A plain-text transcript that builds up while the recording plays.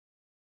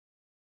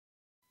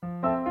His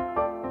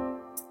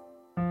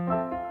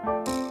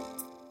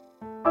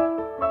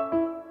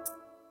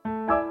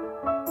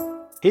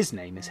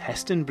name is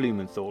Heston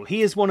Blumenthal.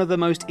 He is one of the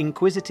most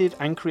inquisitive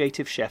and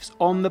creative chefs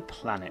on the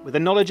planet, with a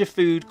knowledge of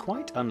food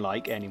quite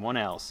unlike anyone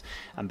else.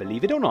 And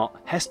believe it or not,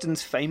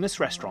 Heston's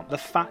famous restaurant, the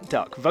Fat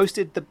Duck,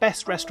 boasted the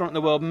best restaurant in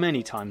the world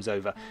many times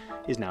over,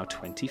 is now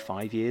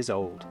 25 years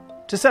old.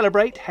 To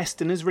celebrate,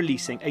 Heston is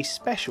releasing a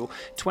special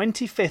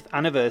 25th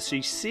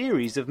anniversary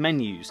series of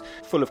menus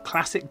full of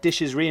classic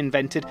dishes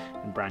reinvented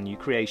and brand new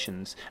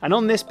creations. And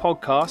on this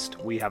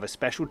podcast, we have a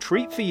special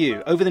treat for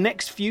you. Over the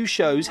next few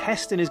shows,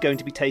 Heston is going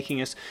to be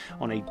taking us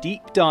on a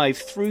deep dive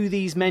through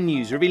these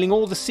menus, revealing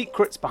all the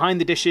secrets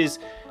behind the dishes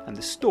and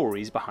the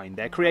stories behind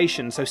their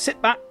creation. So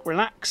sit back,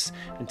 relax,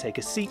 and take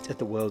a seat at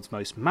the world's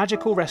most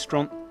magical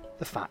restaurant,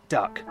 the Fat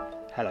Duck.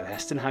 Hello,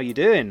 Heston. How you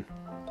doing?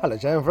 Hello,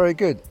 Jay. I'm very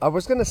good. I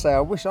was going to say I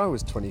wish I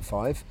was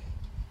 25,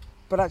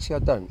 but actually I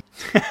don't.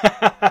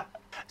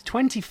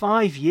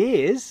 25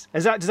 years?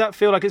 Does that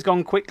feel like it's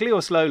gone quickly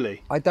or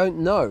slowly? I don't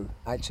know,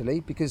 actually,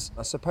 because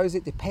I suppose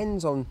it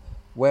depends on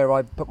where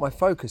I put my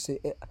focus.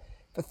 If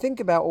I think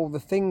about all the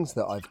things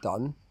that I've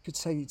done, you could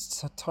say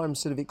time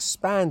sort of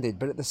expanded,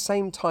 but at the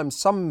same time,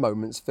 some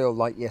moments feel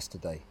like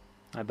yesterday.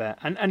 I bet.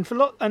 And I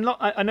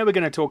know we're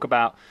going to talk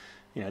about,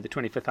 the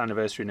 25th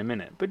anniversary in a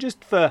minute, but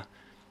just for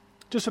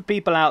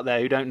people out there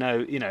who don't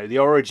know, the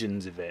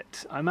origins of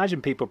it, I imagine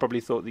people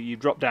probably thought that you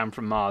dropped down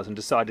from Mars and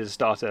decided to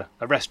start a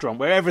restaurant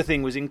where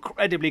everything was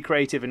incredibly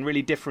creative and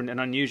really different and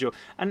unusual.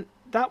 And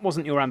that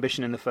wasn't your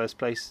ambition in the first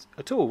place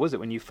at all, was it,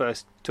 when you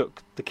first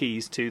took the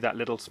keys to that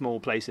little small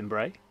place in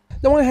Bray?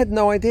 No, I had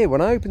no idea.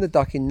 When I opened the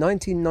Duck in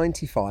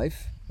 1995,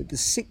 the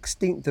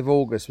 16th of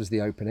August was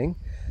the opening.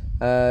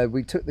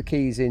 We took the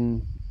keys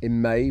in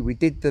May. We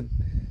did the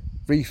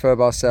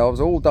refurb ourselves,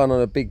 all done on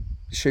a big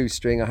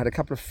shoestring. I had a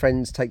couple of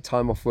friends take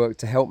time off work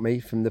to help me,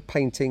 from the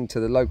painting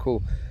to the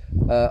local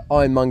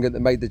ironmonger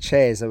that made the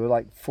chairs. They were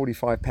like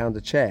 £45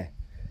 a chair.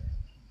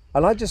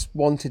 And I just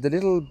wanted a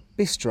little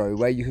bistro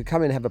where you could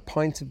come in and have a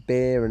pint of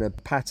beer and a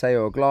pate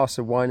or a glass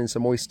of wine and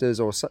some oysters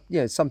or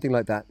something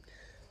like that.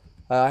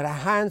 I had a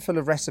handful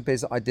of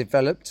recipes that I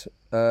developed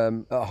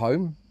at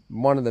home,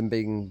 one of them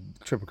being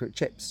triple cooked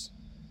chips.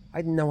 I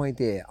had no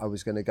idea I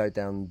was going to go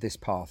down this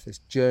path, this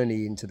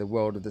journey into the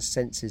world of the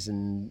senses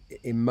and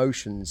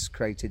emotions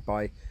created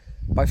by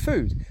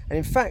food. And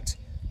in fact,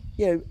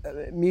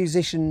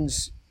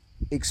 musicians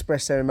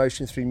express their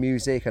emotions through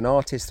music, and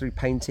artists through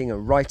painting,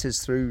 and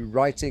writers through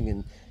writing,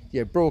 and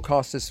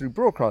broadcasters through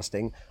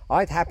broadcasting.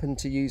 I'd happened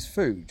to use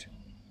food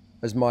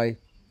as my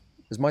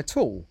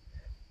tool,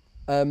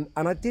 and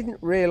I didn't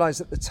realise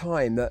at the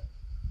time that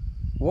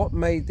what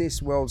made this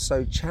world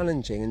so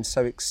challenging and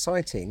so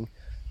exciting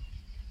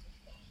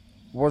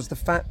was the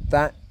fact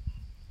that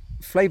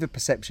flavour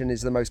perception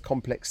is the most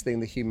complex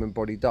thing the human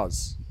body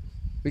does.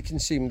 We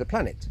consume the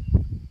planet.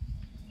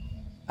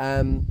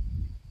 And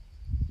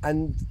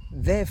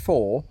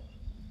therefore,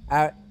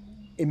 our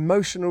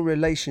emotional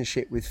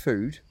relationship with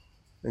food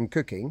and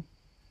cooking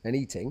and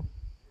eating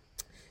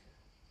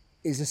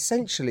is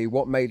essentially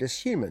what made us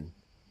human.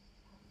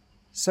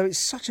 So it's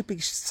such a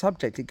big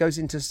subject. It goes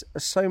into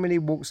so many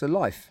walks of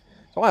life.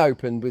 So I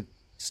opened with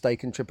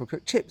steak and triple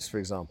cooked chips, for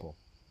example.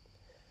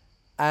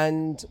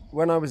 And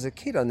when I was a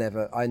kid, I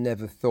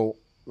never thought,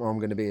 I'm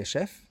going to be a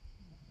chef.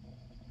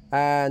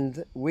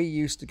 And we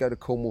used to go to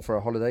Cornwall for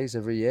our holidays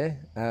every year.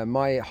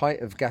 My height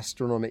of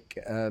gastronomic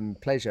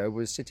pleasure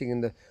was sitting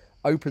in the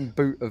open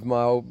boot of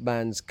my old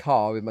man's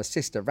car with my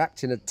sister,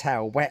 wrapped in a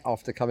towel, wet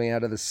after coming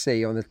out of the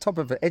sea, on the top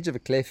of the edge of a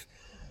cliff,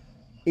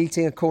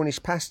 eating a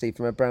Cornish pasty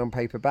from a brown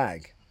paper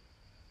bag.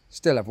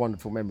 Still have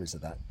wonderful memories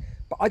of that.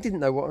 But I didn't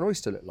know what an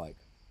oyster looked like.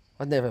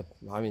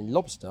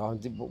 Lobster,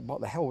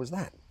 what the hell was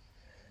that?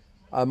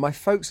 My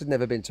folks had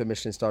never been to a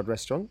Michelin-starred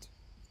restaurant.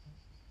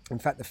 In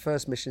fact, the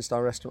first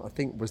Michelin-star restaurant, I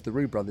think, was the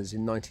Roux Brothers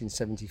in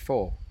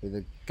 1974 with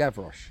a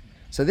Gavroche.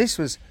 So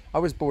I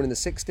was born in the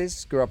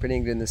 60s, grew up in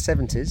England in the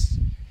 70s.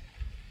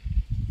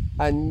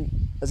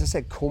 And as I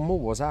said, Cornwall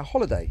was our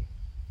holiday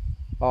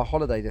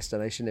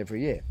destination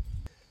every year.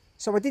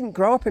 So I didn't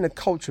grow up in a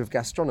culture of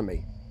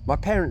gastronomy. My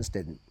parents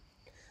didn't.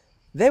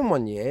 Then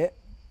one year,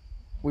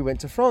 we went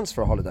to France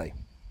for a holiday.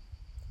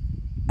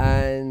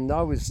 And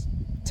I was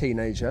a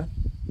teenager.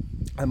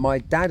 And my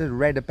dad had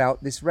read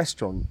about this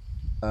restaurant,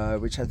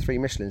 which had 3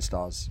 Michelin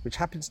stars, which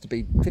happens to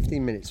be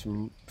 15 minutes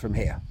from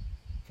here,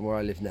 from where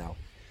I live now.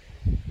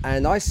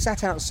 And I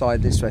sat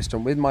outside this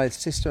restaurant with my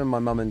sister and my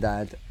mum and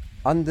dad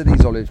under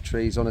these olive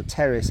trees on a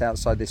terrace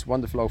outside this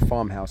wonderful old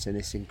farmhouse in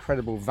this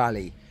incredible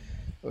valley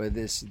with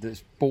this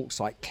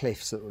bauxite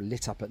cliffs that were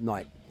lit up at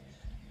night.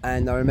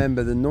 And I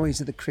remember the noise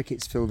of the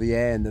crickets filled the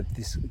air and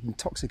this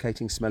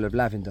intoxicating smell of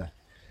lavender.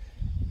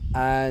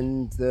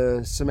 And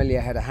the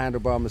sommelier had a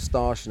handlebar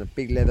moustache and a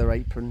big leather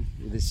apron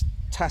with this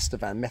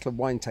Tastavan metal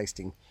wine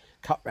tasting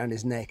cut round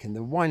his neck, and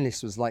the wine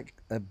list was like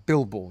a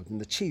billboard,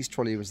 and the cheese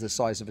trolley was the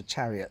size of a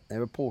chariot. They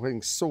were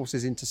pouring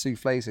sauces into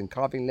soufflés and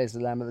carving les de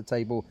lamb at the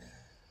table.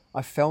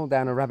 I fell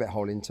down a rabbit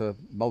hole into a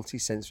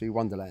multi-sensory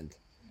wonderland,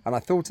 and I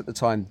thought at the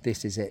time,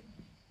 this is it.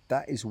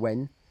 That is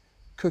when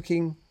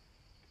cooking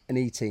and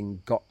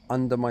eating got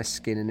under my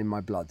skin and in my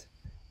blood.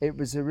 It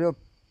was a real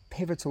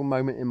pivotal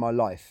moment in my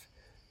life.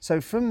 So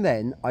from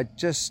then, I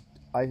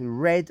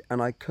read and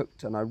I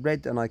cooked, and I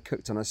read and I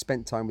cooked, and I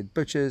spent time with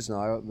butchers, and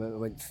I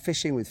went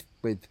fishing with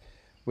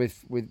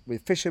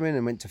fishermen,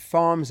 and went to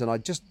farms, and I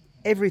just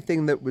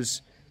everything that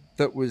was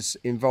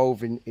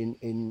involved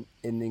in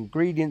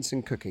ingredients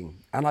and cooking.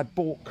 And I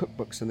bought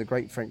cookbooks from the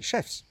great French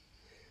chefs.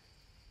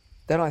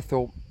 Then I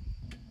thought,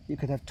 you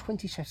could have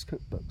 20 chefs'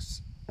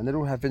 cookbooks, and they'd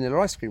all have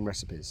vanilla ice cream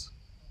recipes.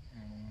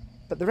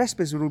 But the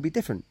recipes would all be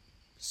different.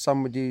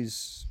 Some would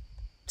use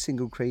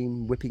single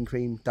cream, whipping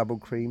cream, double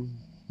cream,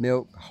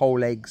 milk,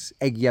 whole eggs,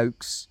 egg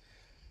yolks,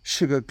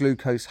 sugar,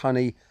 glucose,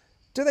 honey.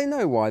 Do they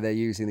know why they're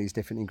using these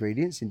different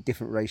ingredients in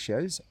different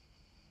ratios?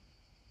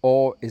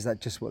 Or is that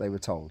just what they were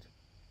told?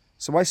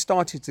 So I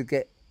started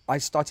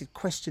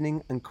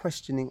questioning and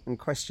questioning and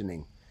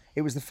questioning.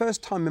 It was the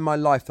first time in my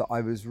life that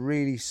I was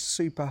really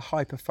super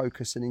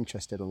hyper-focused and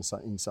interested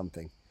in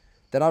something.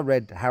 Then I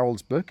read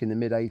Harold's book in the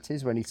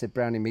mid-'80s when he said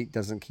brownie meat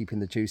doesn't keep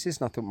in the juices.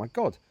 And I thought, my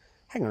God,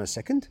 hang on a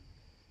second.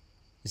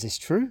 Is this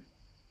true?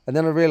 And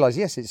then I realised,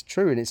 yes, it's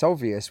true, and it's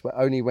obvious, but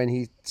only when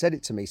he said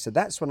it to me. So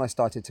that's when I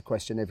started to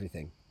question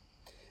everything.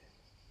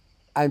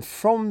 And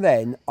from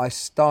then, I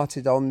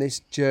started on this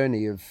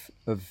journey of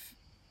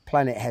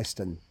Planet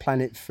Heston,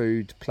 planet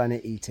food,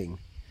 planet eating,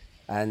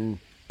 and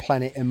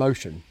planet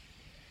emotion.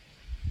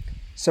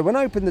 So when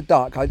I opened the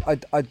duck,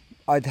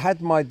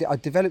 I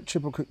developed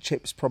triple cooked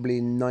chips probably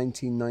in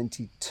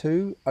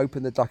 1992,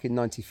 opened the duck in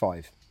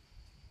 95.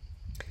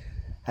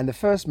 And the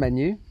first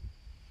menu,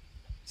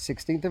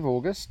 16th of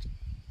August,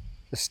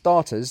 the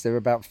starters, there were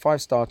about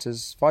 5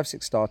 starters, 5,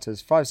 6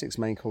 starters, 5, 6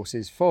 main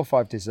courses, 4 or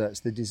 5 desserts.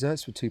 The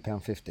desserts were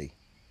 £2.50.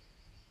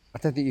 I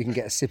don't think you can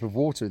get a sip of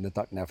water in the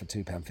duck now for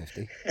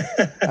 £2.50.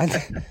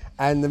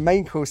 and the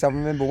main course, I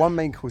remember one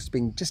main course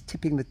being just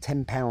tipping the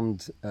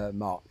 £10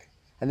 mark.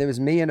 And there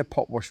was me and a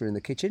pot washer in the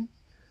kitchen,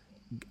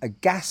 a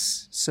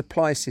gas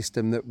supply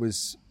system that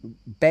was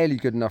barely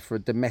good enough for a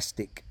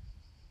domestic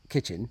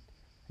kitchen,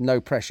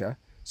 no pressure.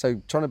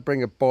 So trying to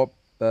bring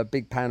a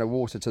big pan of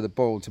water to the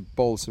boil to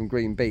boil some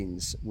green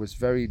beans was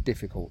very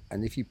difficult.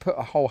 And if you put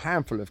a whole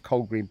handful of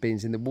cold green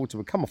beans in, the water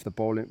would come off the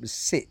boil and it would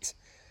sit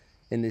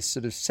in this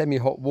sort of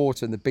semi-hot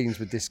water and the beans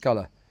would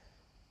discolour.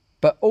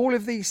 But all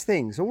of these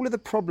things, all of the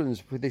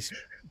problems with this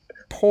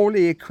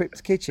poorly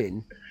equipped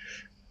kitchen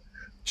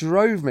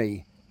drove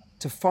me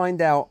to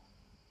find out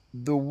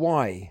the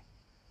why.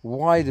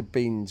 Why do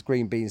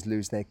green beans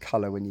lose their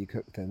colour when you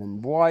cook them?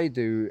 And why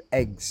do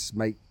eggs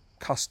make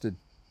custard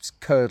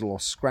curdle or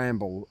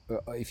scramble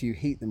if you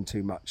heat them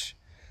too much?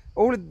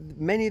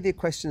 Many of the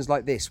questions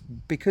like this,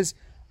 because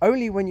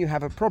only when you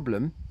have a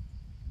problem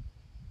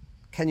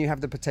can you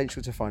have the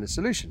potential to find a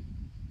solution.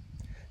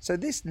 So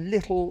this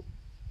little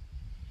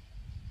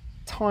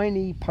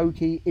tiny,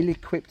 pokey,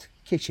 ill-equipped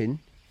kitchen,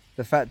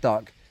 the Fat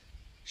Duck,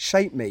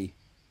 shaped me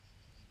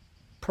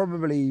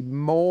probably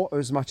more or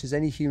as much as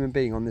any human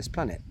being on this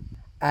planet.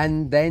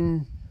 And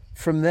then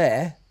from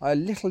there,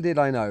 little did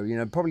I know,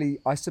 probably,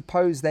 I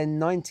suppose then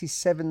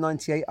 97,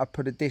 98, I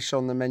put a dish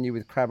on the menu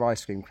with crab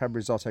ice cream, crab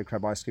risotto,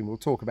 crab ice cream. We'll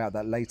talk about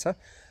that later.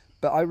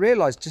 But I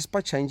realised just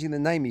by changing the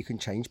name, you can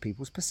change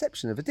people's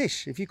perception of a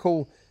dish. If you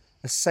call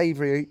a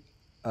savoury,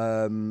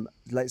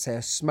 let's say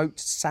a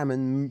smoked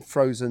salmon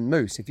frozen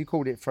mousse, if you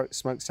called it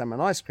smoked salmon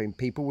ice cream,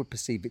 people would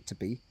perceive it to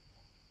be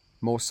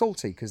more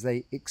salty because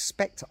they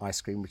expect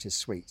ice cream, which is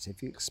sweet. So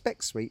if you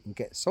expect sweet and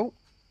get salt,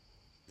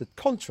 the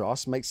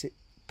contrast makes it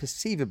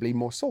perceivably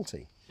more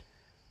salty.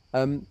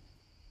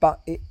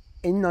 But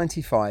in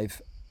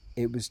 95,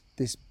 it was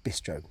this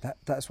bistro.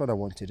 That's what I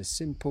wanted, a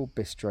simple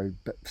bistro,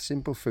 but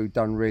simple food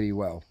done really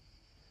well.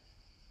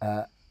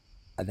 And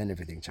then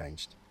everything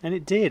changed. And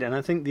it did. And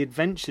I think the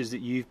adventures that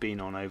you've been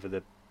on over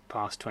the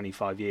past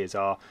 25 years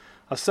are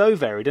so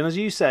varied. And as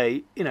you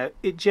say,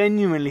 it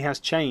genuinely has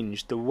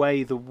changed the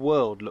way the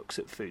world looks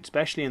at food,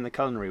 especially in the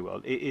culinary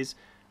world. It is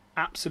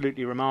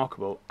absolutely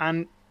remarkable.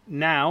 And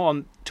now,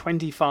 on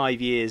 25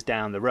 years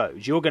down the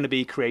road, you're going to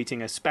be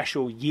creating a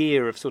special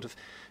year of sort of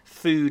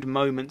food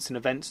moments and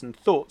events and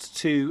thoughts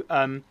to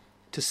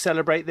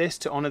celebrate this,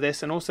 to honour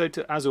this, and also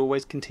to, as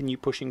always, continue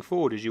pushing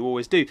forward as you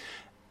always do.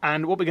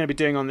 And what we're going to be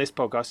doing on this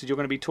podcast is you're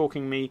going to be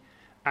talking me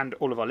and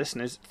all of our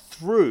listeners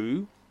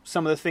through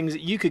some of the things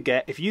that you could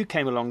get if you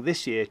came along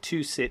this year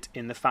to sit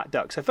in the Fat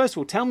Duck. So first of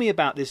all, tell me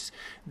about this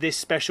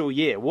special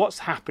year. What's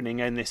happening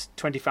in this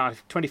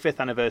 25th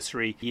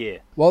anniversary year?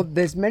 Well,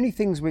 there's many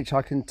things which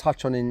I can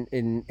touch on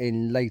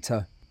in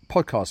later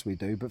podcasts we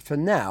do. But for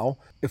now,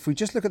 if we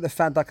just look at the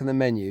Fat Duck and the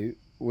menu,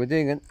 we're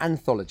doing an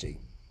anthology.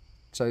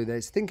 So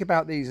think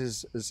about these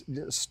as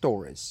little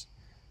stories.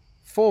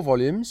 4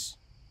 volumes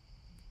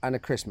and a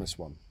Christmas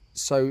one.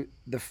 So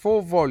the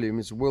 4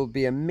 volumes will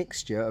be a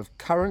mixture of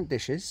current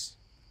dishes,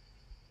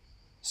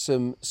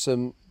 some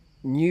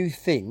new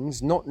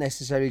things, not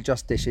necessarily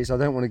just dishes, I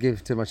don't want to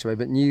give too much away,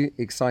 but new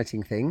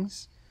exciting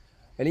things,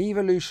 an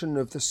evolution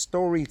of the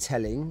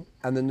storytelling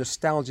and the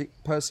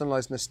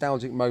personalised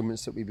nostalgic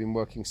moments that we've been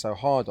working so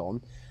hard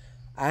on,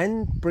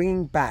 and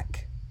bringing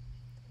back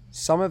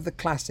some of the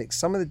classics,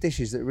 some of the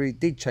dishes that really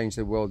did change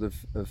the world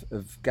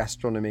of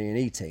gastronomy and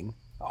eating,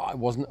 I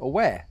wasn't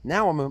aware.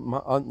 Now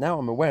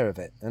I'm aware of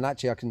it, and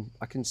actually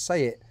I can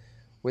say it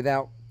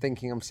without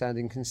thinking I'm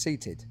sounding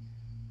conceited.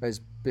 Whereas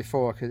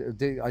before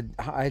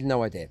I had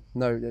no idea,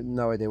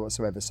 no idea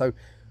whatsoever. So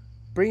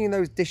bringing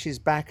those dishes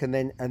back and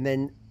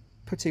then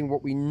putting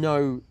what we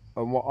know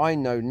and what I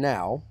know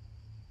now,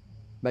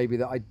 maybe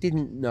that I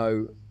didn't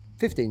know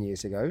 15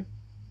 years ago,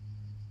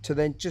 to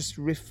then just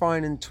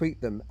refine and tweak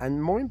them.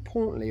 And more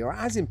importantly, or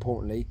as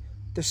importantly,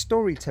 the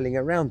storytelling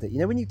around it. You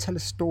know, when you tell a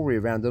story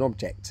around an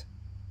object,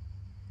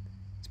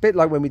 it's a bit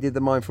like when we did the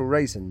mindful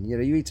raisin. You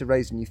know, you eat a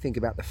raisin, you think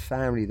about the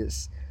family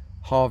that's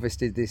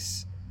harvested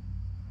this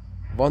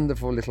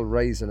wonderful little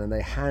raisin, and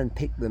they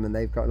hand-pick them, and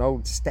they've got an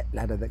old step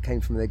ladder that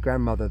came from their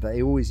grandmother.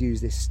 They always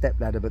use this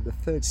step ladder, but the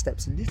third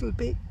step's a little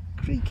bit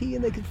creaky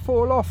and they could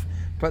fall off,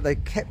 but they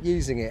kept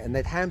using it, and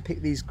they'd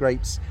hand-pick these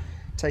grapes,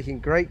 taking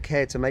great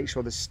care to make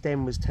sure the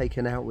stem was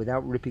taken out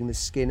without ripping the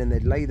skin, and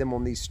they'd lay them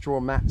on these straw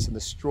mats, and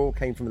the straw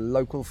came from a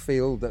local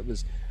field that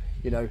was,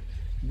 you know,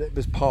 that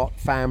was part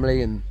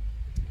family, and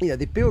you know,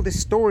 they build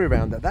this story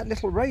around that. That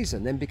little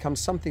raisin then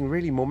becomes something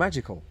really more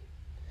magical.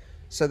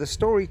 So the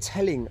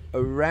storytelling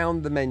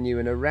around the menu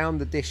and around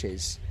the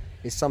dishes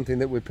is something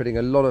that we're putting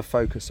a lot of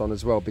focus on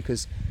as well,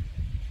 because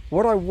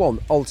what I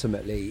want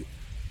ultimately,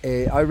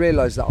 I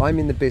realise that I'm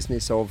in the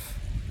business of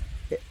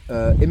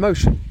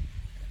emotion,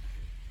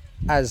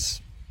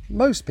 as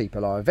most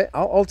people are.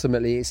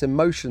 Ultimately, it's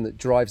emotion that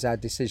drives our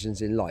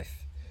decisions in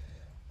life.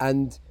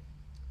 And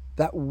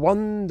that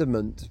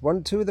wonderment,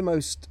 two of the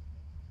most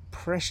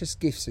precious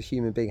gifts a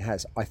human being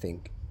has, I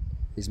think,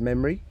 is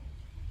memory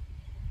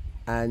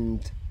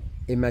and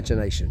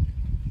imagination.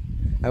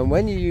 And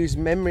when you use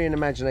memory and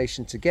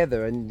imagination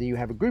together, and you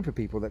have a group of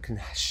people that can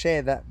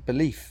share that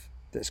belief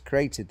that's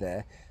created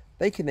there,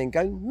 they can then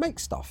go make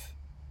stuff.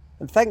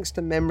 And thanks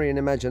to memory and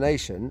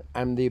imagination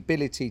and the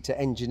ability to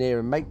engineer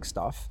and make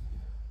stuff,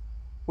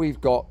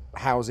 we've got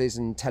houses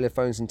and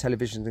telephones and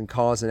televisions and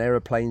cars and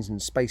aeroplanes and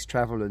space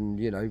travel and,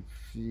 you know,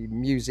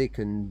 music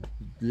and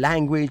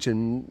language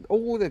and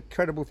all the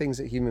incredible things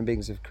that human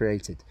beings have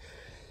created.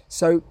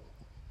 So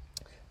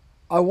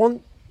I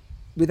want,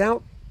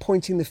 without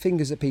pointing the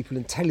fingers at people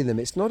and telling them,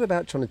 it's not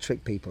about trying to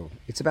trick people.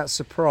 It's about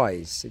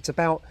surprise. It's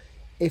about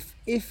if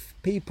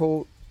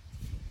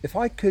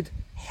I could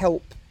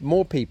help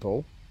more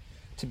people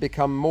to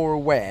become more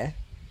aware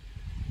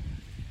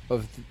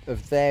of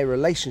their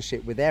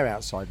relationship with their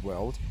outside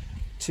world,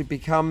 to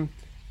become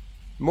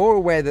more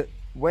aware that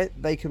where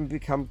they can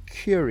become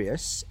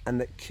curious, and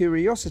that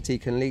curiosity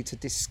can lead to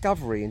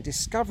discovery, and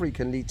discovery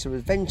can lead to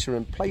adventure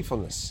and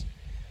playfulness,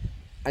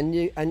 and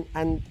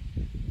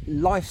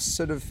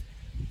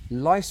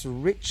life's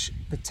rich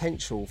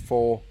potential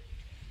for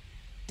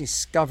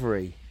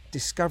discovering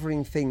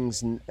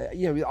things, and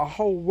you know, our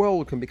whole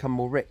world can become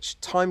more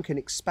rich. Time can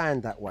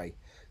expand that way.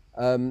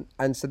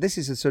 And so this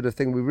is the sort of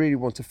thing we really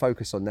want to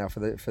focus on now for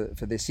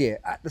this year.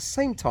 At the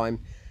same time,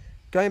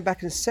 going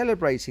back and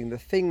celebrating the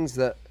things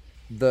that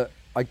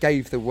I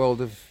gave the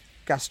world of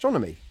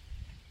gastronomy,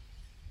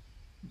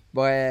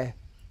 where,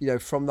 you know,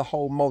 from the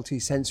whole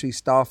multi-sensory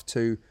stuff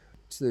to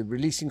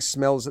releasing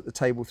smells at the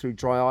table through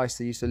dry ice,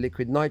 the use of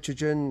liquid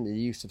nitrogen, the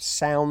use of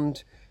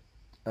sound,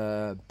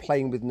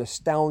 playing with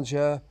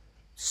nostalgia,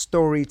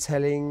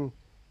 storytelling,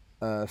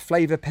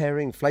 flavor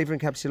pairing, flavor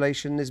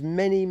encapsulation. There's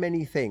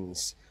many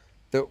things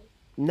that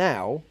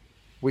now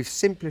we've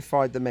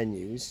simplified the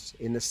menus,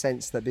 in the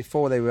sense that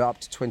before they were up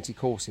to 20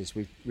 courses,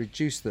 we've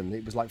reduced them.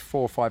 It was like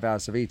 4 or 5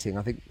 hours of eating.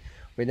 I think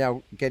we're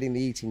now getting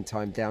the eating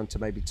time down to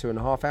maybe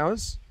 2.5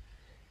 hours,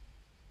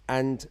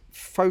 and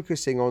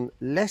focusing on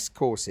less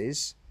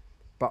courses,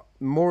 but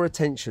more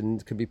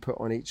attention can be put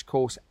on each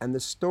course, and the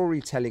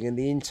storytelling and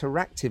the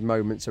interactive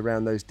moments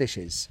around those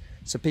dishes,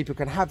 so people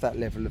can have that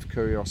level of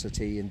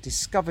curiosity and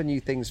discover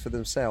new things for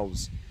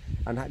themselves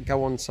and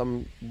go on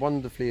some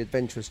wonderfully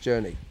adventurous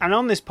journey. And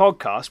on this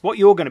podcast, what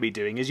you're going to be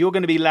doing is you're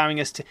going to be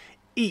allowing us to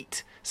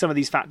eat some of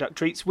these fat duck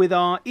treats with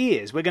our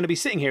ears. We're going to be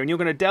sitting here and you're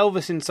going to delve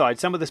us inside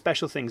some of the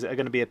special things that are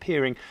going to be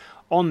appearing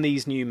on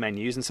these new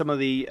menus, and some of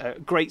the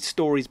great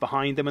stories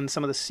behind them, and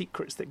some of the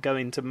secrets that go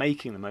into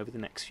making them over the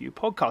next few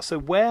podcasts. So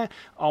where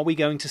are we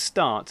going to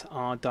start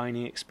our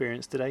dining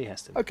experience today,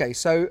 Heston? Okay,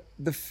 so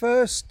the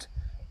first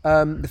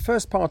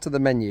part of the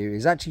menu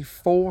is actually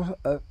 4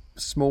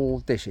 small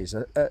dishes,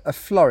 a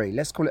flurry.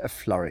 Let's call it a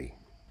flurry.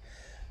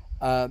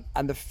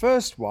 And the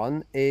first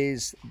one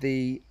is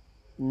the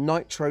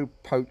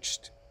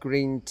Nitro-Poached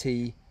green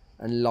tea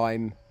and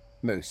lime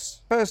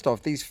mousse. First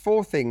off, these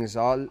 4 things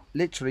are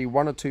literally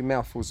 1 or 2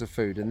 mouthfuls of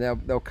food, and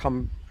they'll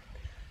come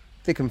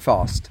thick and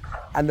fast.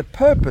 And the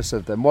purpose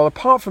of them, well,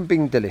 apart from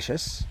being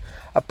delicious,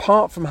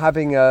 apart from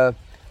having a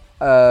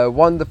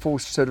wonderful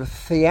sort of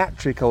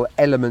theatrical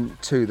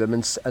element to them,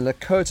 and a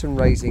curtain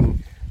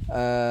raising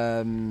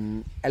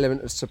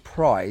element of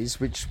surprise,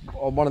 which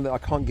one of the, I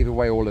can't give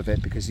away all of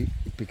it because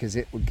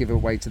it would give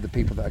away to the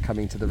people that are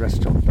coming to the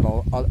restaurant, but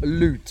I'll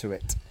allude to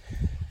it.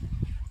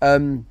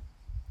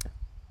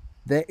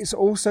 There is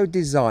also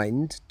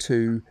designed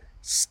to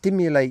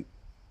stimulate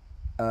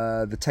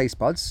the taste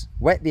buds,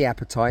 whet the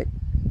appetite,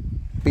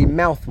 be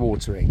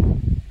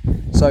mouth-watering.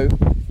 So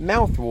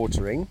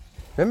mouth-watering,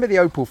 remember the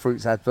Opal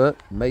Fruits advert,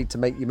 made to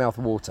make your mouth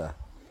water?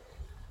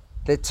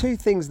 There are two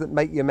things that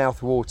make your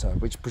mouth water,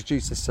 which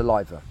produces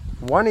saliva.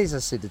 One is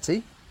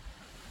acidity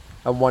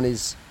and one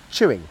is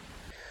chewing.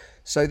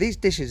 So these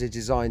dishes are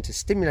designed to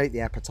stimulate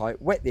the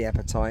appetite, whet the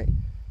appetite,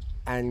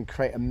 and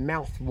create a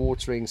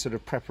mouth-watering sort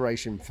of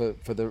preparation for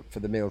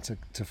the meal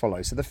to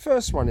follow. So the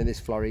first one in this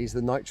flurry is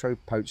the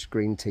Nitro-Poached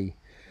green tea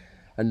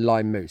and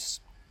lime mousse.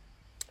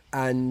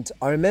 And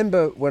I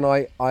remember when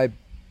I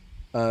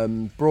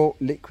brought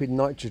liquid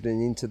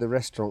nitrogen into the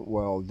restaurant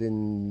world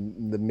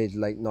in the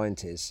mid-late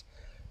 90s,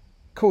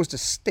 caused a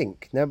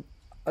stink. Now,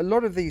 a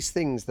lot of these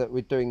things that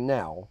we're doing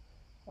now,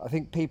 I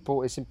think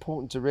it's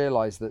important to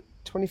realise that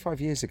 25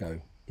 years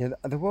ago,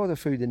 the world of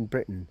food in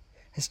Britain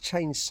has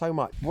changed so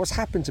much. What's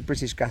happened to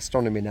British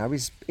gastronomy now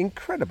is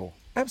incredible,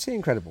 absolutely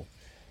incredible.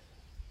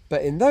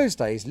 But in those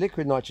days,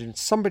 liquid nitrogen,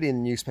 somebody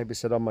in the newspaper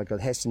said, oh my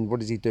God, Heston,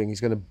 what is he doing? He's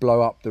going to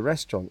blow up the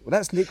restaurant. Well,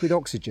 that's liquid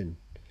oxygen.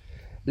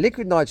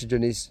 Liquid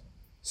nitrogen is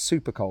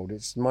super cold.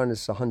 It's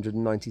minus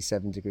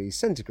 197 degrees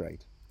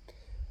centigrade.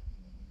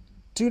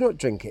 Do not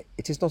drink it.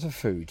 It is not a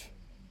food.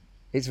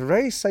 It's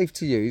very safe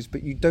to use,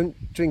 but you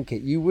don't drink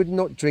it. You would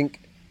not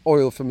drink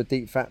oil from a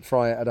deep fat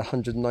fryer at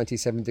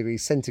 197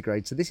 degrees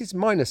centigrade. So this is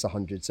minus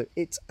 100. So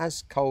it's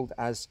as cold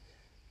as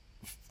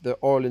the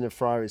oil in the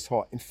fryer is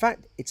hot. In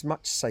fact, it's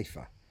much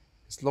safer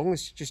as long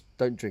as you just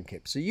don't drink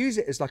it. So use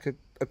it as like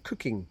a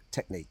cooking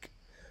technique.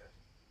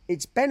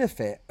 Its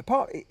benefit,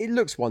 it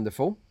looks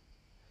wonderful,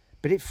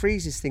 but it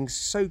freezes things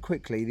so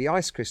quickly. The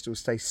ice crystals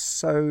stay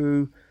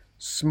so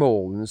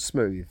small and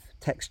smooth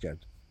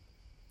textured.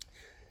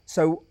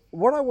 So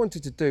what I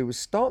wanted to do was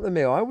start the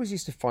meal. I always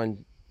used to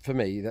find, for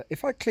me, that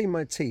if I clean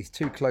my teeth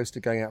too close to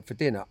going out for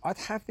dinner, I'd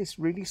have this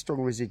really strong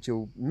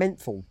residual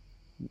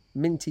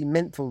minty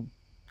menthol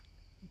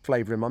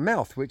flavour in my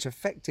mouth, which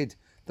affected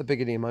the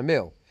beginning of my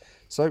meal.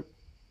 So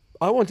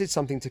I wanted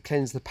something to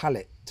cleanse the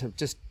palate, to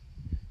just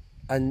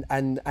and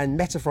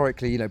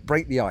metaphorically,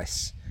 break the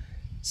ice.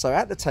 So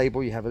at the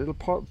table you have a little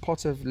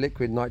pot of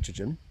liquid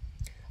nitrogen.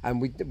 And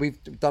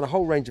we've done a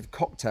whole range of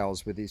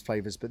cocktails with these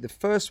flavours, but the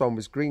first one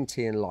was green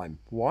tea and lime.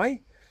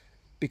 Why?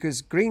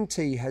 Because green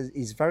tea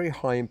is very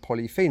high in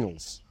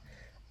polyphenols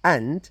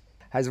and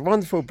has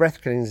wonderful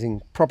breath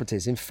cleansing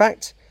properties. In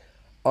fact,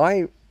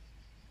 I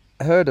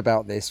heard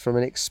about this from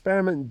an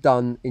experiment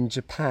done in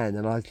Japan,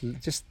 and I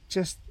just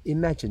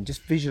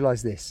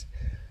visualise this.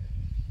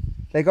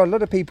 They got a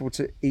lot of people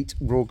to eat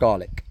raw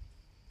garlic,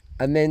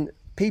 and then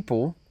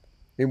people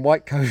in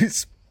white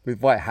coats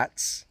with white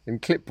hats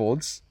and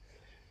clipboards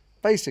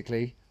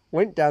basically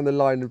went down the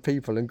line of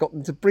people and got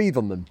them to breathe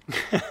on them.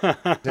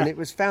 And it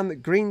was found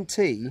that green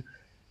tea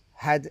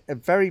had a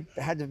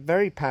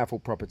very powerful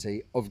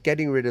property of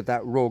getting rid of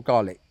that raw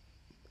garlic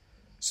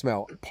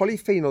smell.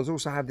 Polyphenols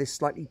also have this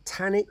slightly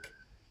tannic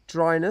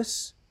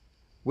dryness,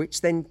 which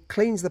then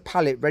cleans the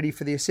palate, ready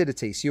for the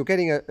acidity. So you're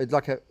getting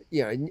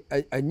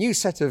a new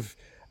set of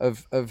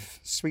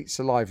sweet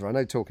saliva. I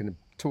know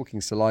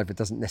talking saliva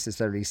doesn't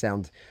necessarily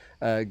sound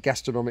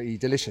gastronomically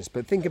delicious,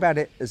 but think about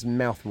it as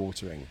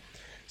mouth-watering.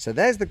 So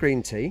there's the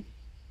green tea.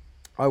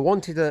 I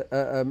wanted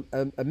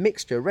a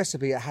mixture, a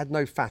recipe that had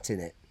no fat in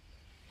it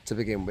to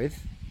begin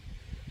with.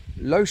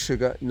 Low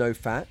sugar, no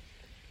fat.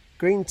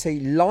 Green tea,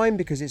 lime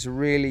because it's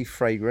really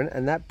fragrant,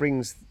 and that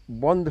brings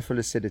wonderful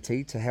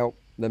acidity to help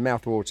the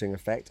mouth-watering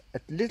effect. A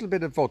little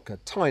bit of vodka,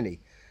 tiny,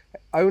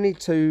 only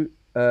to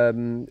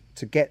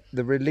get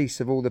the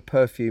release of all the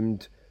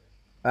perfumed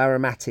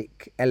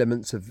aromatic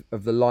elements of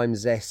the lime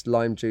zest,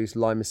 lime juice,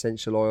 lime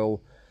essential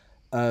oil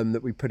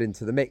that we put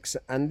into the mix.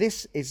 And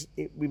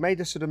we made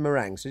a sort of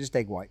meringue, so just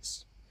egg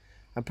whites,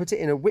 and put it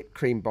in a whipped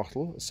cream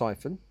bottle, a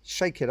siphon,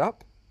 shake it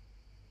up,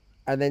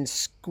 and then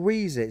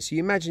squeeze it. So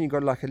you imagine you've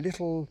got like a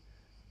little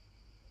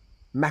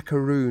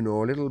macaroon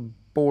or a little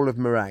ball of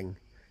meringue.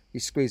 You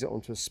squeeze it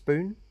onto a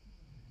spoon,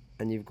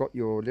 and you've got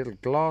your little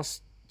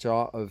glass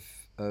jar of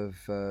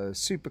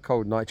super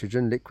cold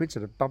nitrogen liquid,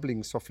 sort of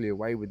bubbling softly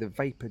away with the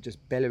vapor just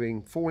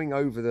bellowing, falling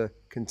over the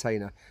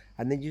container.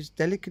 And then you just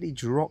delicately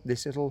drop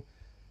this little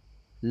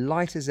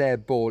light as air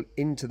ball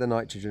into the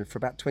nitrogen for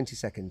about 20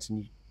 seconds,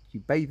 and you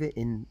bathe it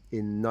in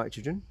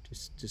nitrogen,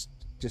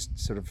 just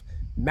sort of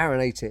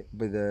marinate it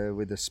with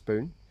a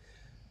spoon.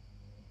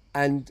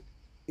 And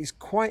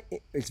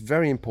it's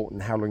very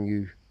important how long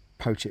you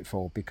poach it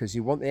for, because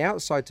you want the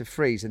outside to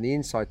freeze and the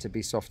inside to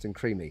be soft and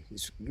creamy.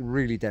 It's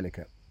really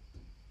delicate.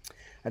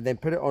 And then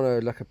put it on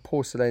a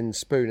porcelain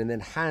spoon, and then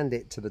hand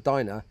it to the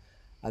diner,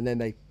 and then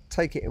they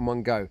take it in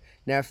one go.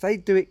 Now, if they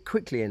do it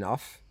quickly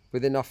enough,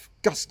 with enough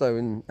gusto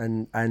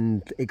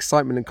and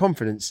excitement and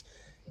confidence,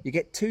 you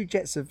get 2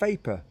 jets of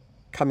vapor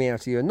coming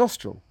out of your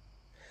nostril.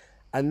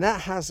 And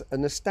that has a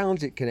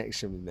nostalgic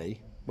connection with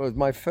me. It was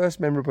my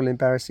first memorable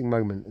embarrassing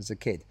moment as a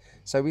kid.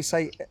 So we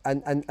say,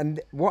 and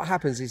what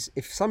happens is,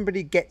 if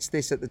somebody gets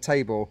this at the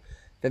table,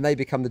 then they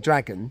become the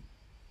dragon.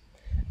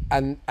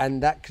 And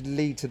that could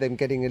lead to them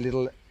getting a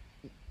little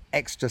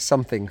extra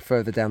something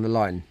further down the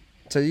line.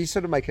 So you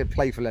sort of make a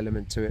playful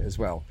element to it as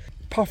well.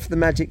 Puff the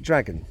Magic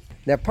Dragon.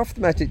 Now, Puff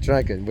the Magic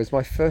Dragon was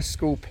my first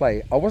school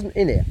play. I wasn't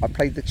in it. I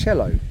played the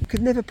cello.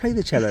 Could never play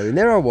the cello. And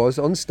there I was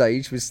on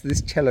stage with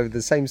this cello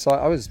the same size.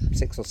 I was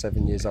 6 or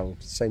 7 years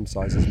old, same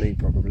size as me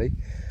probably.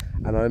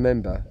 And I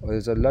remember there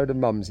was a load of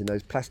mums in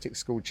those plastic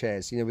school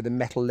chairs, you know, with the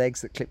metal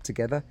legs that clip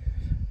together.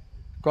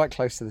 Quite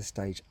close to the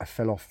stage. I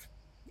fell off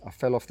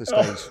the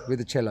stage with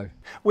the cello.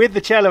 With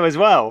the cello as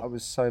well? I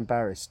was so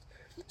embarrassed.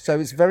 So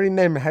it's very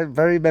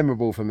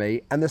memorable for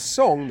me. And the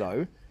song,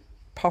 though,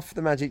 Puff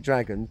the Magic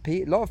Dragon,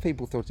 a lot of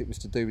people thought it was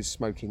to do with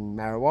smoking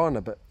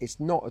marijuana, but it's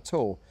not at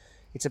all.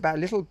 It's about a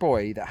little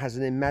boy that has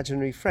an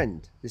imaginary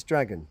friend, this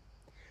dragon.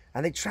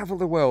 And they travel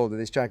the world with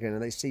this dragon,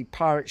 and they see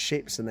pirate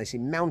ships, and they see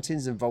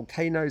mountains and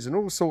volcanoes and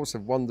all sorts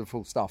of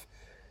wonderful stuff.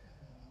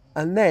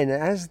 And then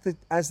as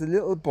the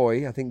little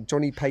boy, I think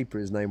Johnny Paper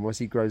his name was,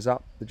 he grows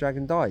up, the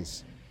dragon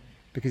dies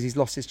because he's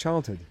lost his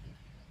childhood.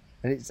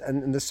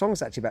 And the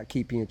song's actually about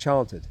keeping your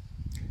childhood.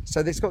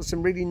 So it's got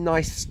some really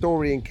nice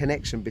story and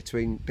connection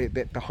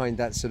behind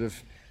that sort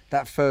of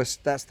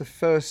that's the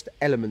first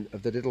element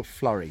of the little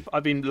flurry.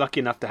 I've been lucky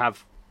enough to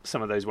have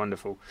some of those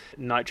wonderful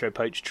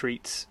Nitro-Poached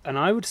treats, and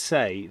I would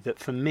say that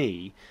for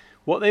me,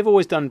 what they've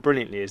always done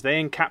brilliantly is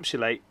they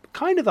encapsulate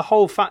kind of the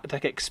whole Fat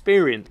Duck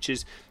experience, which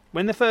is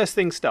when the first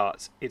thing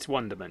starts, it's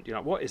wonderment. You're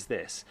like, what is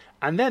this?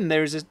 And then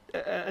there is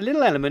a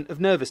little element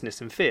of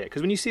nervousness and fear.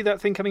 Because when you see that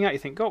thing coming out, you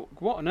think, God,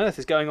 what on earth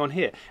is going on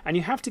here? And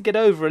you have to get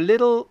over a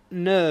little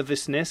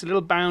nervousness, a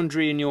little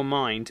boundary in your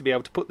mind to be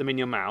able to put them in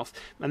your mouth.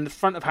 And the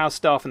front of house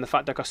staff and the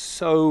Fat Duck are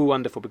so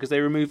wonderful because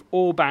they remove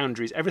all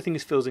boundaries. Everything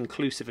feels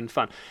inclusive and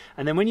fun.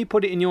 And then when you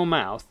put it in your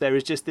mouth, there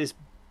is just this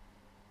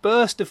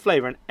burst of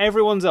flavour, and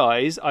everyone's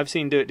eyes, I've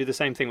seen do the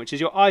same thing, which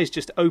is your eyes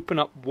just open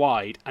up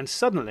wide, and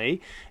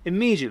suddenly,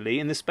 immediately,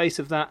 in the space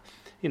of that,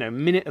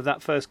 minute of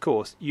that first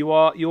course,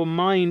 your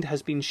mind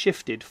has been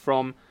shifted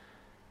from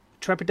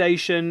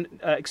trepidation,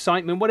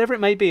 excitement, whatever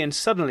it may be, and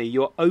suddenly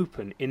you're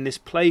open in this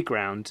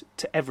playground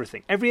to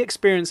everything. Every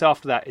experience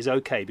after that is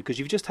okay because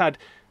you've just had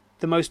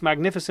the most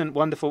magnificent,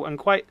 wonderful, and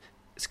quite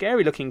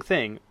scary-looking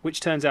thing,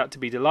 which turns out to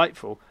be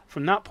delightful.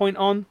 From that point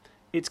on,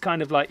 it's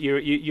kind of like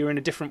you're in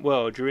a different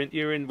world.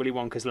 You're in Willy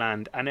Wonka's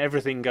land, and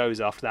everything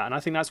goes after that. And I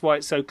think that's why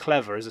it's so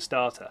clever as a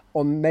starter.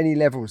 On many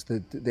levels,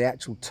 the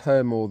actual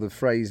term or the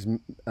phrase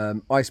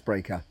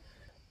icebreaker,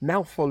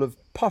 mouthful of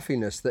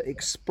puffiness that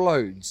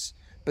explodes,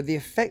 but the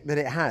effect that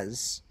it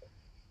has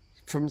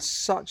from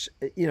such,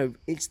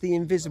 it's the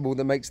invisible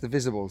that makes the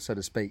visible, so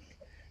to speak.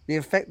 The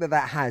effect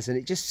that has, and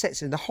it just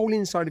sets in the whole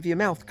inside of your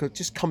mouth,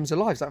 just comes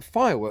alive. It's like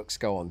fireworks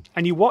go on.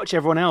 And you watch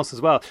everyone else as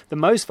well. The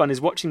most fun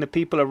is watching the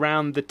people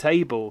around the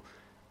table,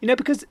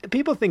 because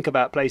people think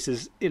about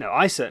places,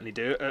 I certainly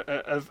do,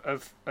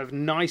 of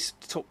nice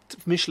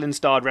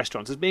Michelin-starred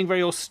restaurants as being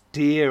very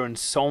austere and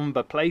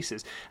sombre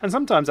places. And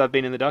sometimes I've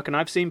been in the Duck and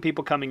I've seen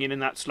people coming in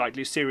that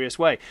slightly serious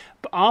way.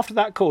 But after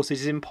that course, it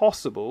is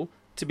impossible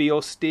to be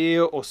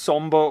austere or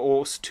sombre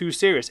or too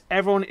serious.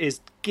 Everyone is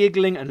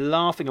giggling and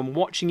laughing and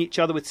watching each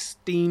other with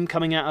steam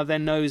coming out of their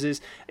noses.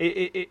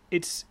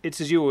 It's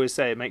as you always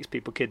say, it makes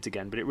people kids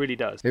again, but it really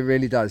does. It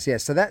really does,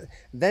 yes. So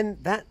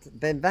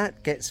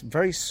that gets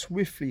very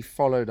swiftly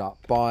followed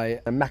up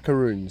by a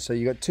macaroon. So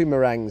you got two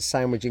meringues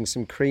sandwiching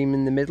some cream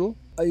in the middle.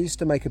 I used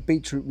to make a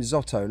beetroot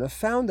risotto, and I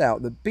found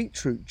out that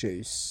beetroot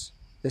juice,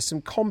 there's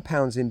some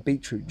compounds in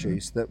beetroot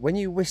juice that when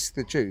you whisk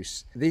the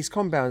juice, these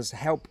compounds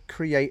help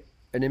create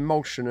an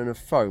emulsion and a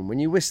foam. When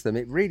you whisk them,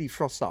 it really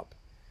froths up.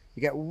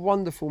 You get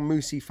wonderful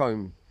moussey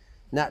foam,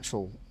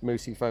 natural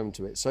moussey foam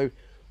to it. So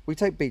we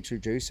take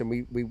beetroot juice and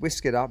we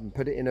whisk it up and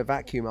put it in a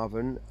vacuum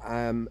oven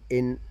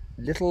in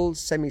little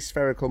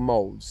semi-spherical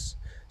molds.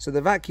 So the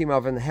vacuum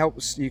oven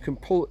helps,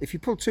 if you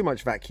pull too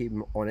much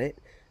vacuum on it,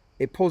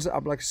 it pulls it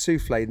up like a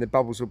souffle and the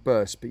bubbles will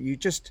burst, but you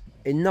just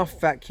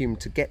enough vacuum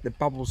to get the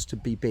bubbles to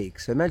be big.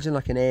 So imagine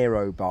like an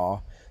aero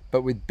bar,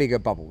 but with bigger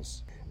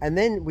bubbles. And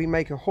then we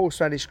make a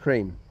horseradish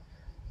cream.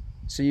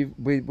 So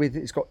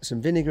it's got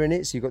some vinegar in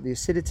it, so you've got the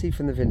acidity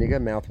from the vinegar,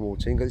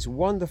 mouth-watering, got this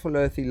wonderful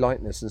earthy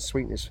lightness and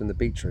sweetness from the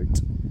beetroot.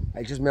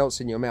 It just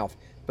melts in your mouth.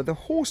 But the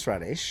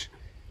horseradish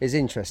is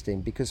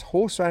interesting because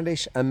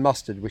horseradish and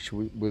mustard, which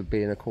will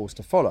be in a course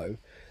to follow,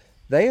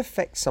 they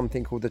affect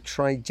something called the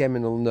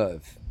trigeminal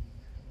nerve,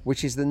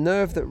 which is the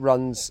nerve that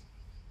runs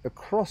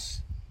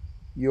across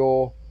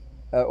your,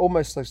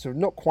 almost sort of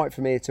not quite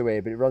from ear to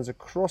ear, but it runs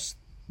across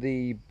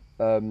the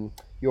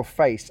your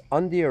face,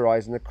 under your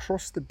eyes, and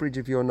across the bridge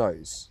of your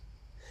nose.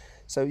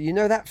 So you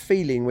know that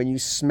feeling when you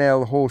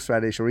smell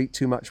horseradish or eat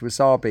too much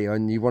wasabi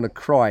and you want to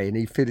cry and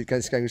you feel it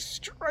going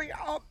straight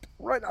up,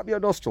 right up your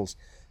nostrils.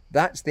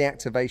 That's the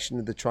activation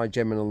of the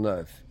trigeminal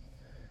nerve,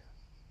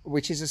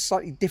 which is a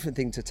slightly different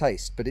thing to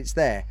taste, but it's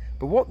there.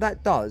 But what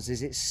that does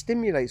is it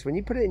stimulates, when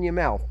you put it in your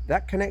mouth,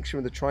 that connection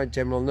with the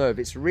trigeminal nerve,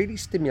 it's really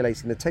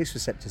stimulating the taste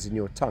receptors in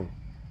your tongue.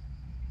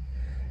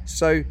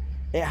 So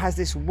it has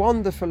this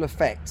wonderful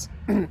effect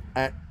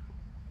at,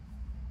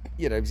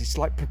 it's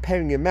like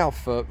preparing your mouth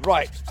for,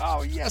 right,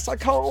 oh yes, I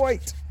can't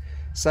wait.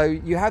 So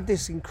you have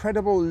this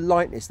incredible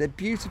lightness. They're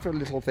beautiful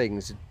little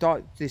things.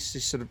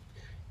 This sort of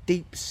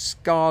deep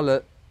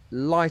scarlet,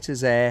 light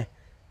as air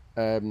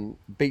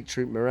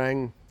beetroot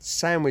meringue,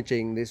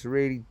 sandwiching this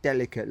really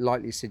delicate,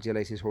 lightly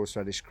acidulated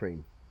horseradish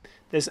cream.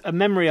 There's a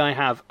memory I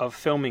have of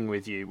filming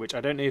with you, which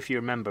I don't know if you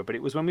remember, but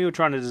it was when we were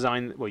trying to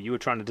design, well, you were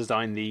trying to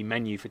design the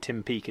menu for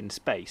Tim Peake in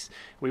space.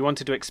 We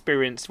wanted to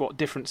experience what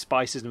different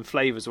spices and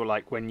flavours were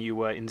like when you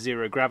were in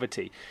zero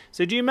gravity.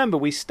 So do you remember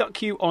we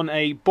stuck you on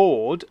a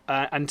board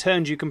and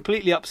turned you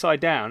completely upside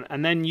down,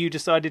 and then you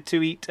decided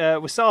to eat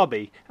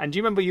wasabi? And do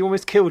you remember you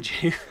almost killed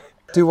you?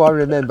 Do I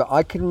remember?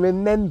 I can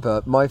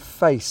remember my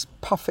face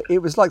puffing. It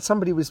was like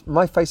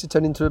my face had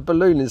turned into a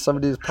balloon and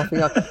somebody was puffing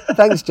up.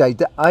 Thanks,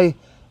 Jade.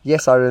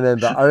 Yes, I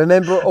remember. I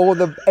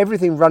remember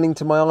everything running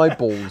to my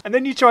eyeballs. And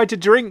then you tried to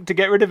drink to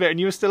get rid of it and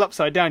you were still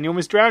upside down. You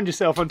almost drowned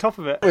yourself on top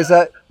of it. Was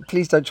that,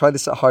 please don't try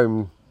this at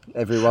home,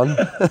 everyone.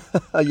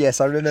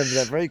 Yes, I remember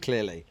that very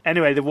clearly.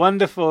 Anyway, the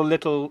wonderful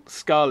little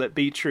scarlet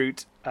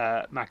beetroot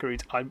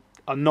macaroons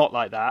are not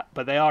like that,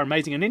 but they are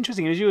amazing and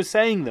interesting. And as you were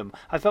saying them,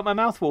 I felt my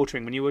mouth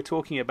watering when you were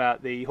talking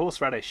about the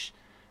horseradish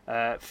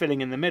filling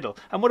in the middle.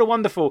 And what a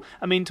wonderful,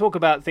 talk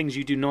about things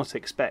you do not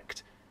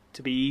expect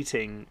to be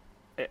eating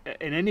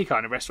in any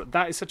kind of restaurant.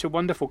 That is such a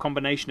wonderful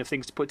combination of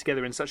things to put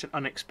together in such an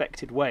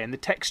unexpected way, and the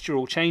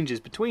textural changes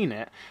between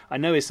it I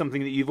know is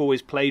something that you've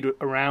always played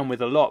around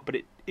with a lot, but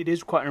it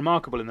is quite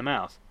remarkable in the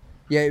mouth.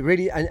 Yeah, it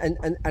really,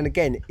 and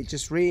again, it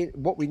just really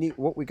what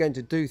we're going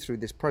to do through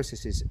this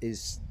process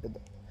is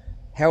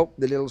help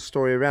the little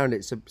story around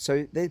it.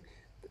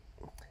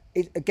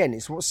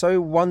 It's what's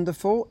so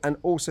wonderful and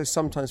also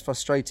sometimes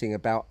frustrating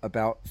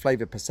about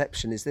flavour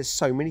perception is there's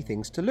so many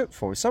things to look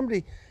for.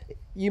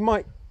 You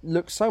might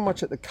look so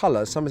much at the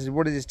colour. Somebody says,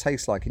 what does this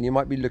taste like? And you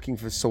might be looking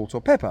for salt or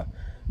pepper.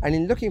 And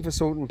in looking for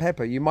salt and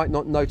pepper, you might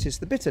not notice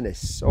the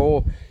bitterness,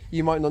 or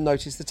you might not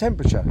notice the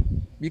temperature.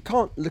 You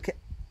can't look at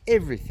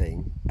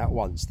everything at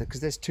once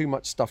because there's too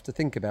much stuff to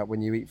think about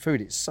when you eat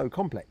food. It's so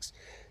complex.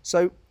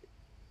 So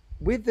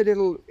with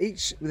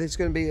there's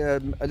going to be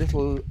a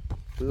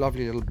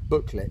lovely little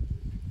booklet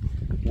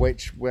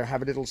which will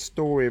have a little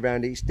story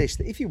around each dish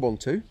that if you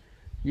want to,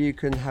 you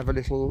can have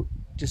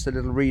just a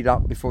little read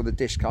up before the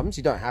dish comes.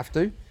 You don't have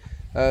to,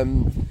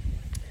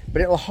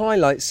 but it will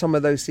highlight some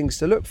of those things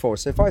to look for.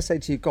 So if I say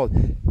to you,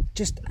 God,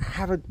 just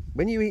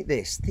when you eat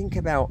this, think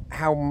about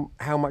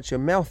how much your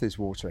mouth is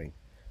watering.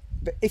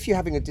 But if you're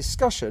having a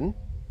discussion,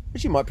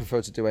 which you might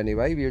prefer to do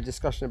anyway, if you're a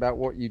discussion about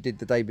what you did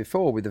the day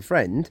before with a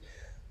friend,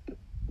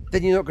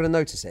 then you're not going to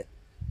notice it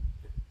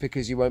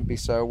because you won't be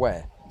so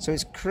aware. So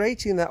it's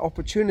creating that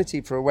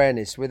opportunity for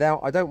awareness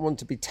I don't want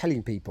to be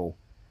telling people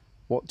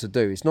what to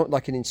do. It's not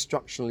like an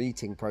instructional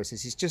eating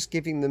process. It's just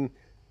giving them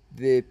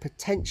the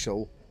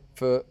potential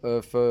for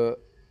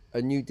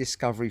a new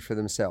discovery for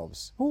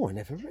themselves. Oh, I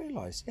never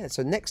realised. Yeah.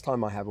 So next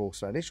time I have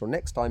horseradish, or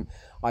next time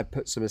I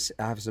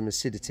have some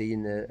acidity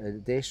in a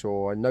dish,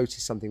 or I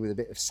notice something with a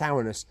bit of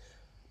sourness,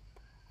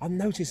 I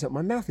notice that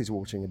my mouth is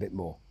watering a bit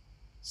more.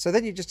 So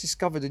then you just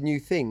discovered a new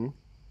thing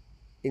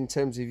in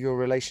terms of your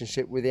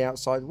relationship with the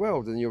outside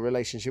world and your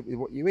relationship with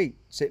what you eat.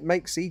 So it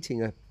makes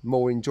eating a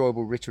more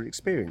enjoyable, richer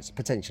experience,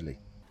 potentially.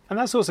 And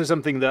that's also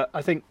something that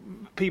I think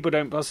people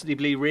don't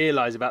possibly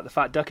realise about the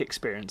fat duck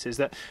experience, is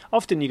that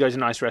often you go to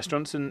nice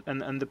restaurants and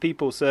the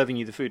people serving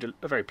you the food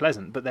are very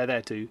pleasant, but they're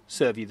there to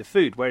serve you the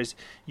food. Whereas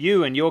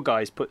you and your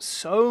guys put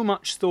so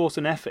much thought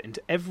and effort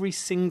into every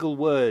single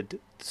word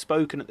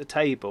spoken at the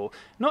table,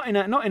 not in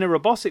a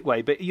robotic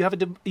way, but you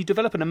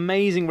develop an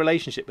amazing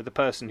relationship with the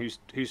person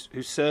who's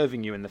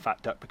serving you in the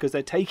fat duck, because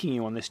they're taking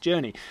you on this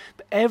journey.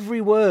 But every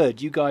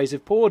word you guys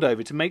have poured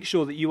over to make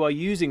sure that you are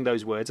using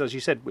those words, as you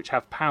said, which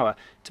have power,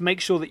 to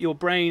make sure that your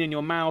brain and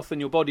your mouth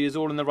and your body is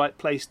all in the right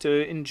place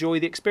to enjoy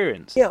the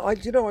experience. Yeah, I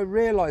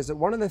realised that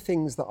one of the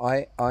things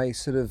that I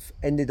sort of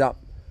ended up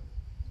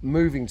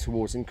moving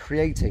towards and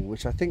creating,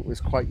 which I think was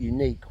quite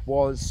unique,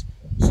 was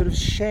sort of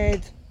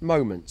shared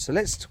moments. So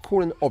let's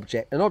call an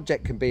object. An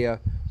object can be a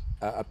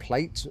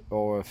plate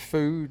or a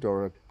food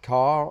or a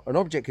car. An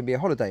object can be a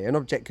holiday. An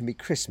object can be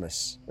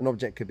Christmas. An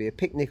object could be a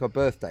picnic or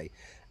birthday.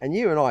 And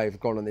you and I have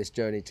gone on this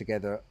journey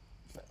together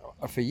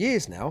for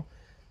years now.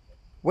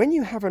 When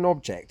you have an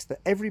object that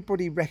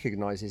everybody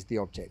recognises the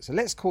object, so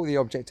let's call the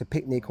object a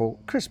picnic or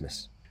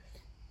Christmas.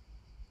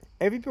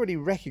 Everybody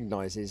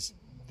recognises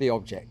the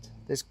object.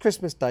 There's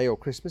Christmas Day or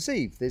Christmas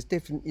Eve. There's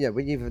different,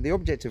 when you have the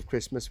object of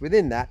Christmas,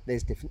 within that,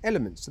 there's different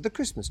elements to the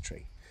Christmas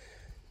tree.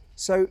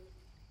 So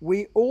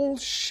we all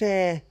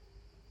share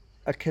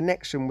a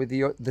connection with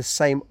the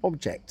same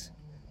object,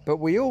 but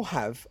we all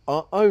have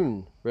our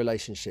own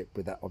relationship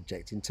with that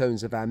object in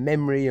terms of our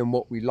memory and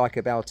what we like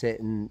about it,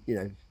 and,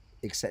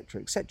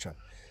 etc., etc.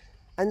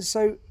 And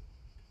so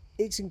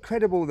it's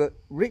incredible that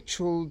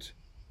rituals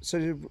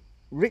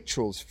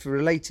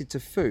related to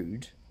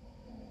food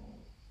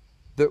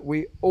that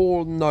we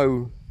all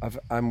know of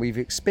and we've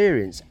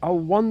experienced are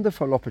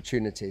wonderful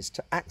opportunities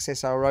to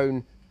access our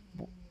own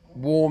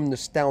warm,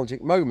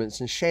 nostalgic moments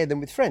and share them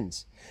with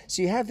friends.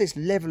 So you have this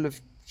level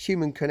of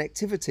human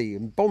connectivity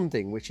and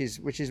bonding, which is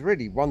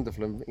really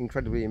wonderful and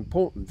incredibly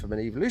important from an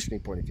evolutionary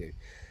point of view.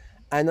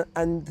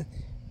 And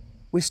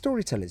we're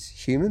storytellers.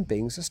 Human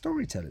beings are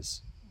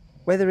storytellers.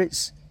 Whether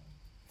it's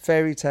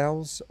fairy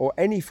tales or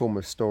any form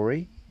of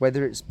story,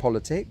 whether it's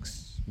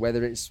politics,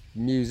 whether it's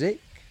music,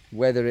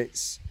 whether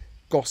it's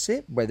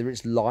gossip, whether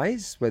it's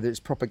lies, whether it's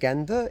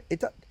propaganda,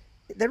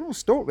 they're all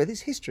stories. Whether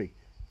it's history,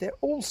 they're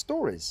all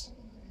stories.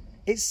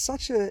 It's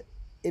such an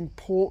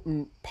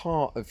important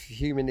part of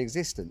human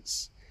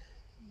existence.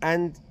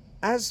 And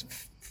as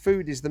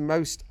food is the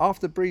most,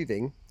 after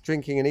breathing,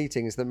 drinking and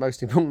eating is the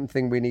most important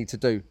thing we need to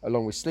do,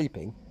 along with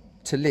sleeping,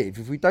 to live.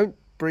 If we don't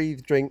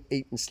breathe, drink,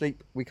 eat and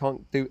sleep, we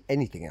can't do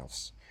anything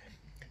else.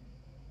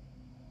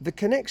 The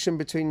connection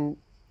between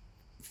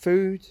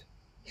food,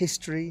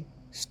 history,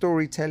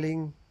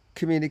 storytelling,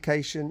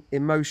 communication,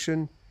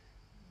 emotion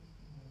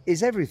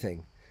is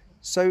everything.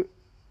 So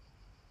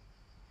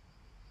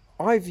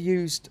I've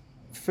used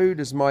food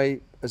as my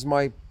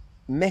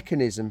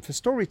mechanism for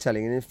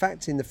storytelling, and in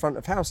fact in the front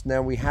of house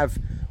now we have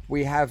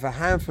a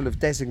handful of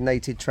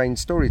designated trained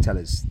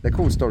storytellers. They're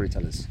called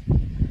storytellers.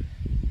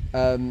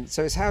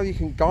 So it's how you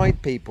can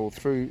guide people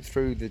through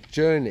the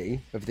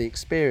journey of the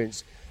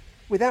experience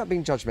without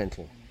being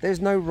judgmental. There's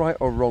no right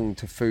or wrong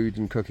to food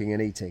and cooking and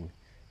eating.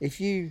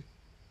 If you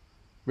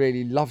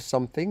really love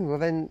something, well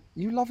then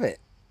you love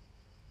it.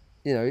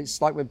 You know, it's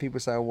like when people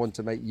say, I want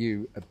to make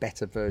you a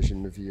better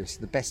version of you,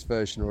 the best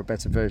version or a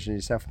better version of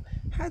yourself.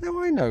 How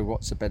do I know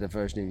what's a better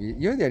version of you?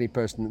 You're the only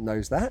person that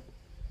knows that.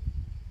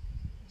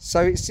 So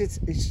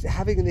it's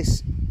having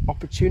this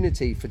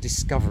opportunity for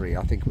discovery,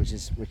 I think, which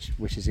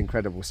is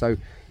incredible. So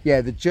yeah,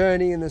 the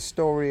journey and the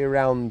story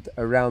around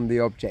the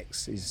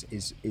objects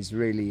is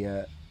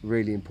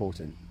really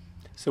important.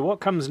 So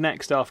what comes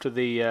next after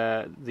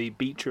the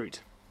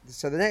beetroot?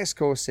 So the next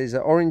course is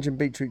orange and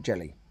beetroot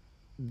jelly.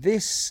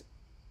 This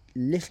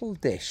little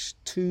dish,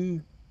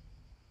 2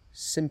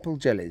 simple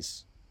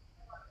jellies.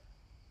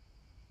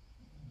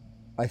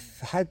 I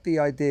had the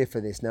idea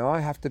for this. Now I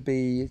have to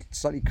be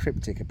slightly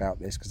cryptic about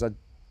this because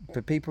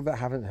for people that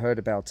haven't heard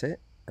about it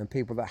and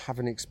people that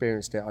haven't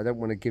experienced it, I don't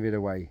want to give it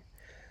away.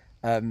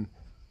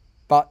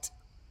 But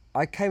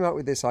I came up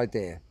with this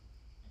idea,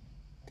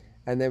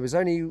 and there was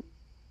only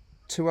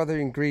 2 other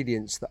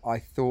ingredients that I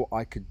thought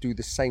I could do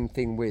the same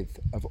thing with,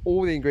 of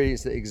all the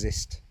ingredients that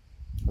exist.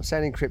 I'm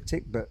sounding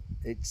cryptic, but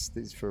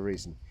it's for a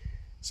reason.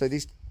 So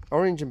these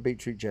orange and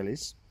beetroot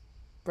jellies,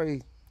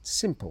 very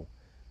simple.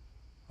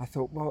 I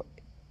thought, well,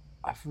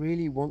 I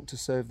really want to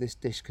serve this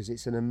dish because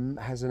it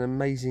has an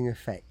amazing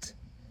effect,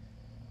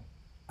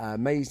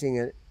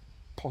 amazing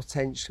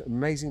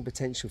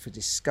potential for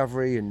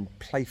discovery and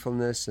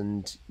playfulness,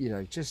 and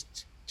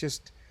just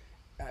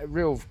a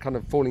real kind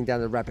of falling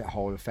down the rabbit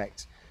hole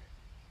effect.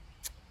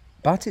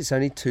 But it's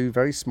only 2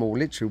 very small,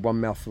 literally 1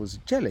 mouthfuls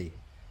of jelly.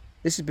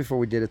 This is before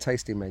we did a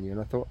tasting menu,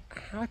 and I thought,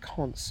 I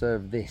can't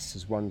serve this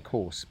as 1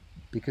 course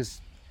because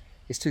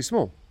it's too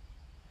small.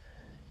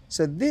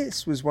 So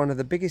this was one of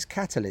the biggest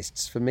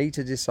catalysts for me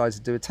to decide to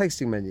do a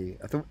tasting menu.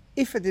 I thought,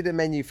 if I did a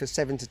menu for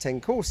 7 to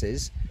 10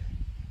 courses,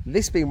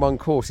 this being 1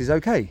 course is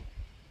okay.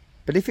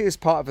 But if it was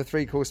part of a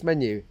 3-course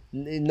menu,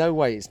 in no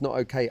way it's not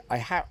okay.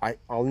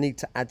 I'll need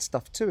to add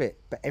stuff to it.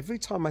 But every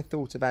time I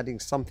thought of adding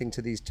something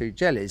to these 2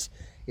 jellies,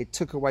 it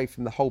took away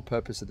from the whole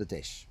purpose of the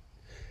dish.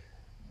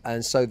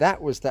 And so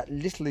these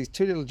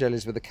 2 little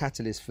jellies were the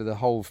catalyst for the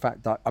whole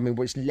fat duck. I mean,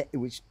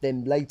 which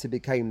then later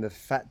became the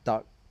fat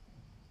duck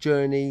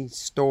journey,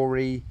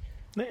 story.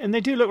 And they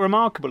do look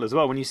remarkable as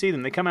well when you see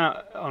them. They come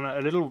out on a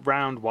little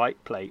round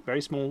white plate,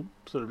 very small,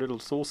 sort of little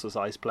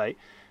saucer-sized plate,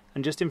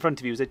 and just in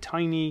front of you is a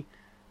tiny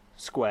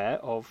square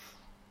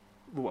of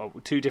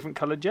 2 different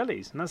coloured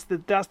jellies, and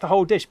that's the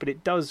whole dish. But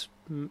it does,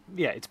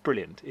 it's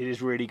brilliant. It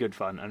is really good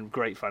fun and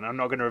great fun. I'm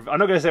not going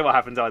to say what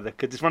happens either,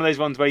 because it's one of those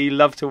ones where you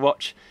love to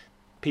watch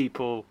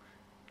people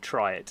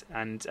try it,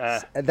 and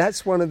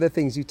that's one of the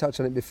things you touched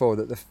on it before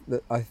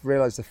that I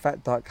realised the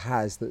fat duck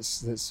has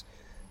that's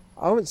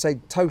I wouldn't say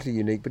totally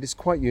unique, but it's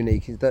quite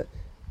unique, is that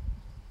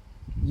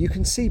you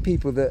can see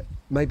people that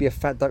maybe are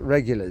fat duck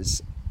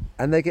regulars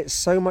and they get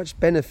so much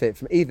benefit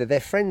from either their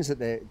friends that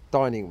they're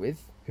dining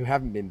with who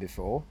haven't been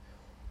before,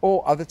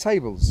 or other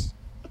tables.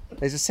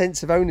 There's a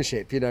sense of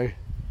ownership,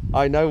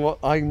 I know.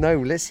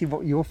 Let's see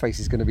what your face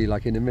is going to be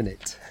like in a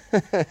minute.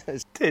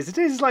 It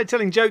is like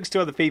telling jokes to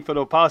other people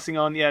or passing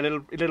on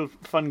little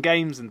fun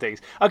games and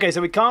things. Okay,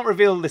 so we can't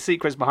reveal the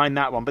secrets behind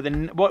that one, but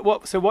then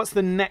what's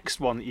the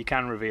next one that you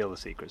can reveal the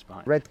secrets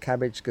behind? Red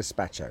cabbage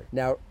gazpacho.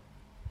 Now,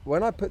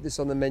 when I put this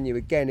on the menu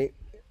again, it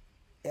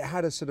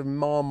had a sort of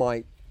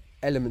Marmite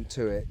element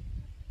to it,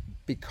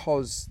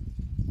 because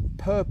a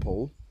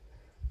purple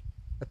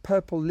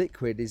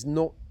liquid is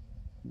not,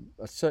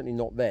 certainly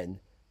not then,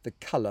 the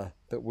colour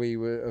that we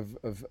were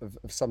of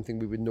something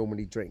we would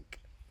normally drink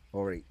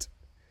or eat.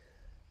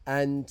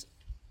 And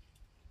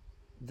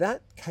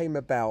that came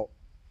about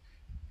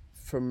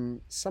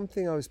from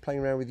something I was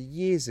playing around with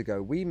years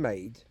ago. We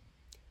made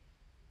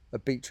a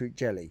beetroot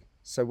jelly,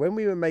 So when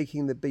we were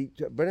making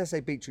when I say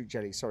beetroot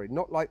jelly, sorry,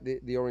 not like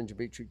the orange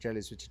beetroot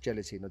jellies, which are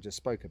gelatin I just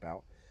spoke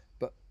about,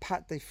 but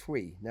pâte de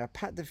fruits. Now,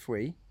 pâte de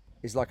fruits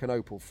is like an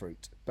opal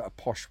fruit, but a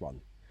posh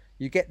one.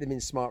 You get them in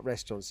smart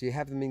restaurants. You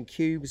have them in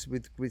cubes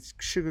with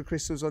sugar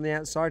crystals on the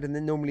outside, and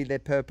then normally they're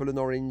purple and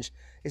orange.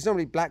 It's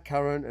normally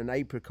blackcurrant and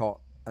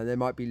apricot, and there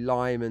might be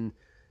lime and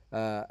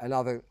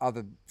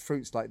other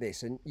fruits like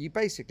this. And you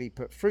basically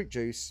put fruit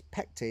juice,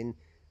 pectin,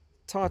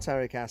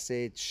 tartaric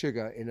acid,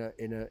 sugar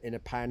in a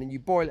pan, and you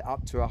boil it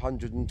up to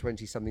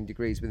 120 something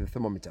degrees with a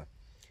thermometer.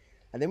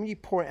 And then when you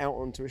pour it out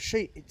onto a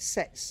sheet, it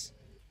sets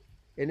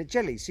in a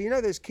jelly. So you know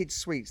those kids'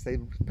 sweets, they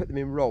put them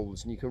in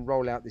rolls and you can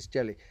roll out this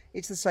jelly.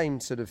 It's the same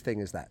sort of thing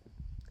as that.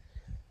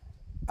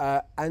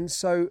 And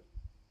so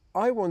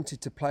I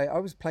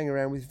was playing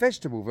around with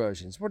vegetable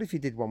versions. What if you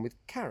did one with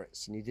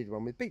carrots and you did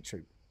one with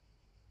beetroot?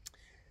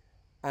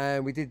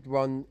 And we did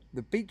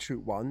the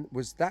beetroot one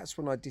that's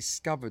when I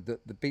discovered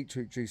that the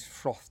beetroot juice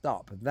frothed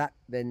up. And that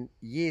then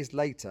years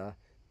later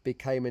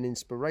became an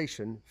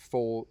inspiration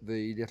for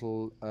the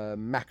little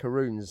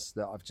macaroons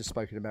that I've just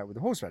spoken about with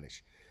the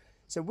horseradish.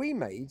 So we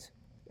made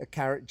a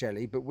carrot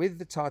jelly, but with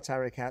the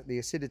tartaric acid, the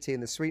acidity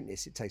and the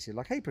sweetness, it tasted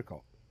like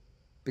apricot,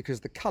 because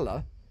the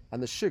colour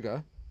and the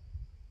sugar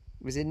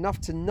was enough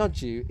to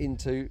nudge you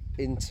into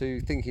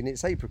thinking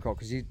it's apricot,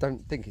 because you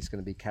don't think it's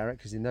going to be carrot,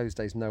 because in those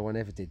days no one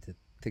ever did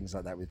things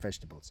like that with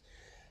vegetables.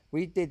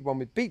 We did one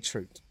with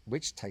beetroot,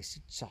 which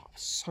tasted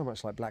so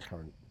much like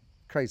blackcurrant.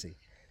 Crazy.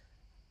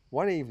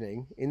 One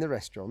evening in the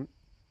restaurant,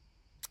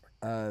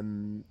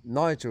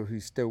 Nigel,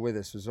 who's still with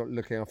us, was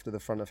looking after the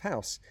front of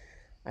house.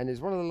 And it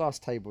was one of the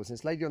last tables, and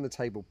this lady on the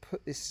table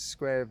put this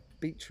square of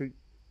beetroot,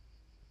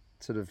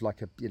 sort of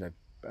like a,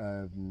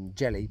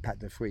 jelly, pâte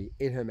de fruits,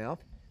 in her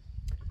mouth,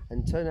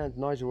 and turned around to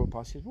Nigel, walked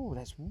past. She said, "Oh,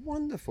 that's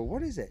wonderful.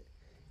 What is it?"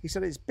 He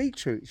said, "It's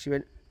beetroot." She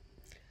went,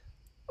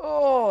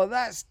 "Oh,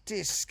 that's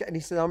disgusting." And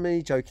he said, "I'm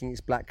only joking, it's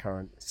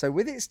blackcurrant." So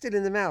with it still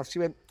in the mouth, she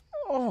went,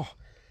 "Oh,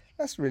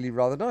 that's really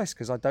rather nice,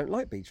 because I don't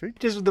like beetroot."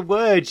 Just with the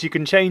words, you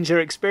can change your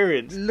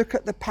experience. Look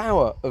at the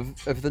power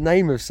of the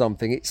name of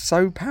something. It's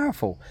so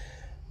powerful.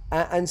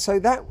 And so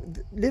that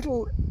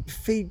little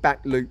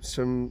feedback loops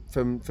from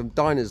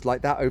diners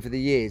like that over the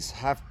years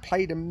have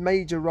played a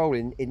major role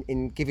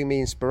in giving me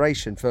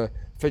inspiration for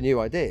new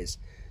ideas.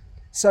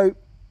 So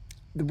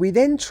we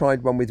then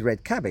tried one with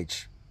red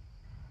cabbage,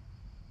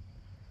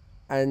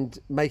 and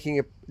making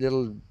a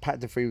little pâte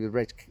de fruits with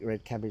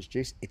red cabbage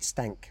juice. It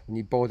stank when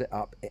you boiled it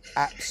up. It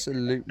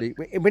absolutely,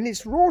 when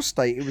it's raw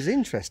state, it was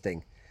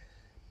interesting.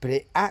 But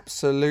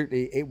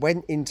it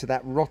went into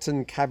that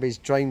rotten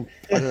cabbage drain,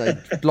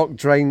 block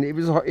drain. It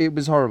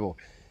was horrible.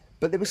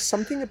 But there was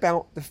something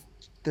about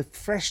the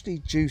freshly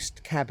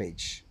juiced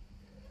cabbage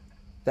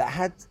that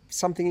had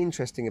something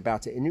interesting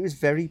about it, and it was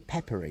very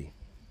peppery.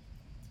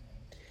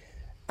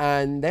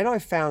 And then I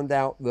found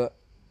out that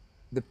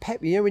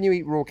when you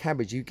eat raw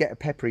cabbage, you get a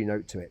peppery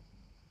note to it.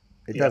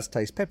 It does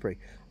taste peppery.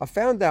 I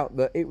found out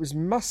that it was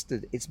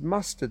mustard. It's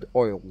mustard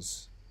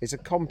oils. It's a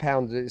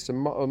compound, it's a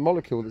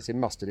molecule that's in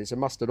mustard. It's a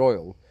mustard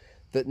oil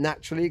that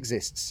naturally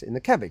exists in the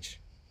cabbage.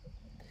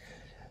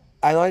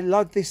 And I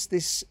love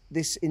this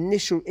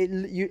initial,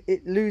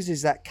 it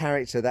loses that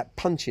character, that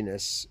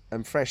punchiness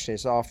and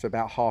freshness after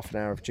about half an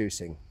hour of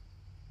juicing.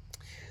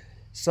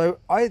 So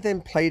I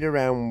then played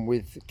around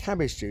with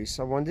cabbage juice.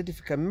 I wondered if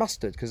it could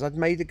mustard, because I'd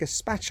made a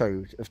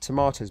gazpacho of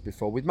tomatoes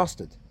before with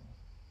mustard.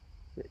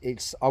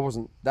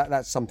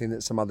 That's something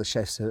that some other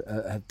chefs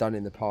have done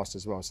in the past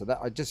as well. So that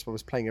I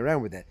was playing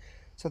around with it.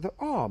 So I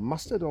thought,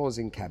 mustard oils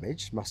in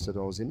cabbage, mustard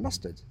oils in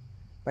mustard.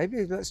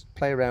 Maybe let's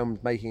play around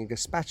with making a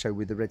gazpacho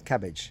with the red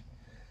cabbage.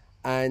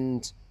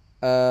 And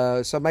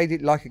so I made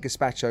it like a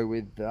gazpacho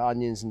with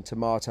onions and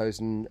tomatoes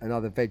and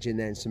other veg in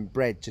there, and some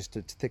bread just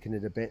to thicken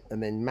it a bit,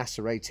 and then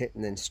macerate it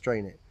and then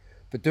strain it.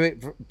 But do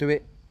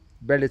it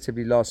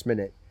relatively last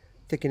minute.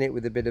 Thicken it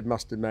with a bit of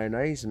mustard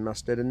mayonnaise and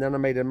mustard, and then I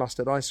made a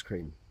mustard ice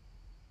cream.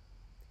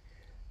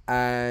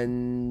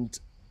 And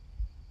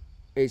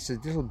it's a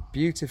little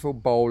beautiful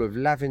bowl of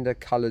lavender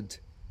coloured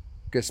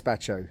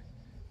gazpacho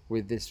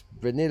with this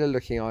vanilla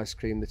looking ice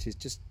cream that is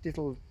just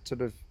little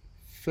sort of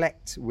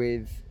flecked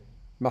with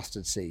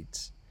mustard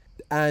seeds.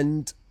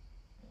 And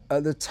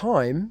at the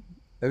time,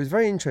 it was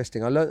very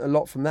interesting. I learned a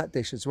lot from that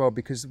dish as well,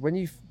 because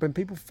when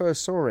people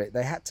first saw it,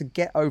 they had to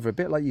get over, a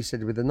bit like you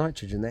said with the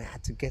nitrogen, they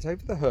had to get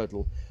over the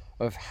hurdle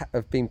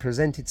of being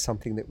presented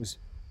something that was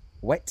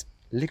wet,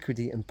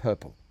 liquidy and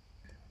purple.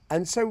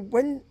 And so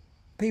when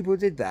people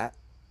did that,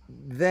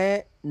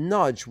 their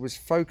nudge was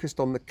focused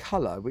on the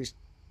colour, which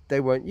they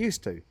weren't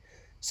used to.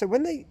 So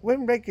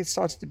when regulars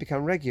started to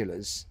become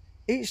regulars,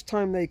 each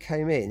time they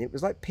came in, it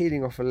was like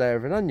peeling off a layer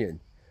of an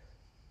onion.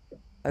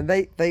 And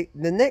the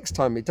next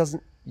time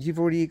you've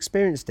already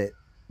experienced it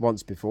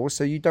once before,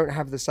 so you don't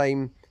have the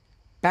same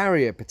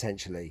barrier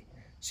potentially.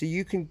 So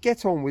you can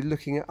get on with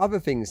looking at other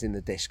things in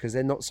the dish because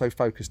they're not so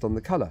focused on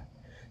the colour.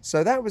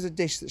 So that was a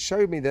dish that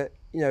showed me that,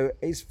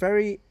 it's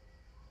very,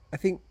 I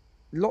think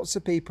lots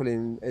of people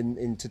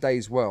in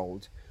today's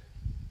world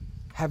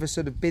have a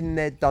sort of been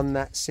there, done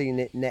that, seen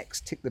it,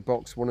 next, tick the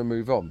box, want to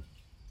move on.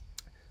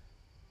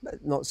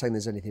 Not saying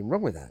there's anything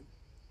wrong with that.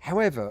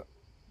 However,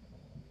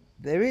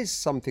 there is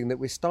something that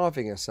we're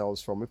starving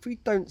ourselves from. If we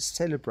don't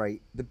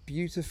celebrate the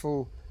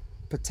beautiful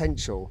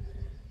potential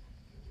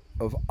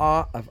of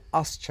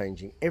us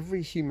changing,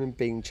 every human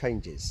being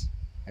changes.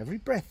 Every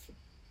breath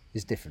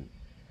is different.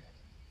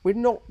 We're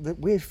not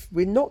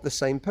the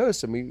same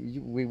person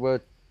we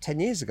were 10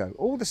 years ago.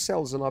 All the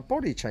cells in our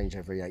body change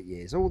every 8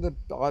 years. All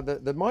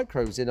the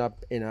microbes in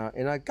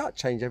our gut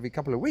change every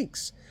couple of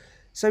weeks.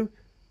 So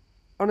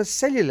on a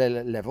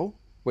cellular level,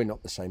 we're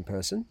not the same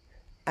person,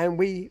 and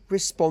we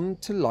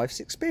respond to life's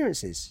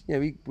experiences. You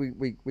know,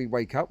 we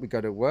wake up, we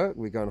go to work,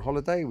 we go on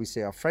holiday, we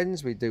see our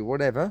friends, we do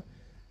whatever.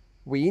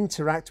 We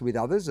interact with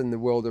others and the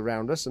world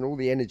around us, and all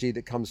the energy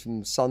that comes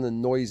from sun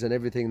and noise and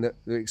everything that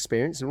we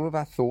experience, and all of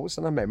our thoughts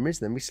and our memories.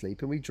 And then we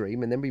sleep and we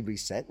dream, and then we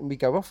reset and we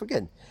go off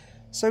again.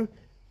 So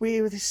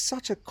we're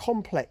such a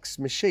complex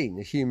machine,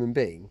 a human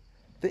being,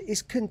 that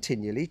is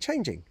continually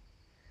changing.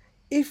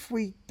 If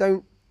we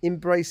don't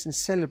embrace and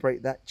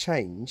celebrate that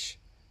change,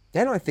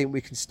 then I think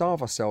we can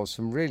starve ourselves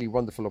from really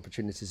wonderful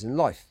opportunities in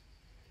life.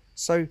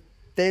 So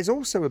there's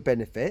also a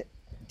benefit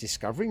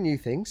discovering new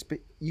things, but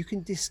you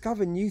can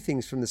discover new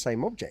things from the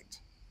same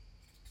object.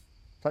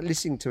 Like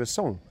listening to a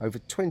song. Over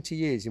 20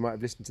 years you might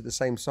have listened to the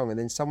same song, and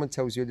then someone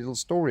tells you a little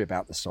story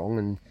about the song,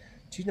 and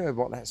do you know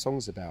what that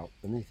song's about?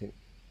 And then you think,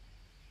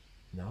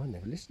 no, I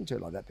never listened to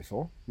it like that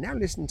before. Now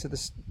listen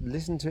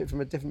to it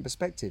from a different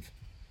perspective.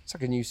 It's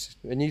like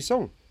a new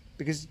song,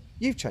 because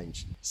you've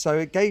changed. So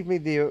it gave me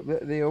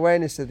the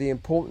awareness of the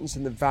importance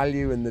and the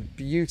value and the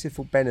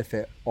beautiful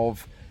benefit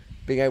of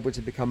being able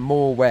to become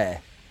more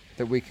aware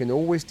that we can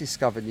always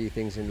discover new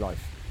things in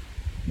life.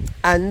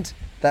 And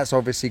that's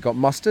obviously got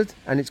mustard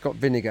and it's got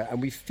vinegar.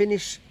 And we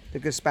finish the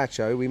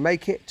gazpacho, we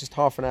make it just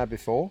half an hour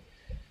before,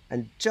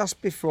 and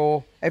just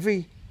before,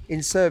 every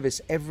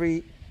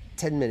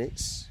 10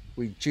 minutes,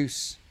 we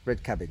juice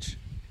red cabbage.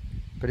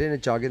 Put it in a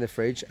jug in the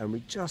fridge, and we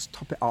just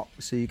top it up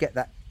so you get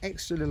that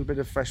extra little bit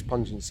of fresh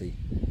pungency.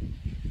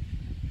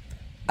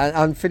 And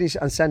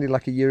I'm sounding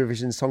like a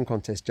Eurovision Song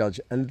Contest judge.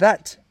 And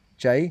that,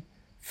 Jay,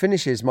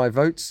 finishes my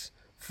votes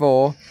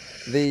for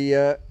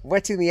the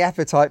whetting the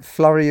appetite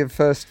flurry of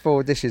first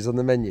 4 dishes on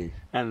the menu.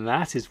 And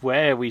that is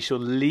where we shall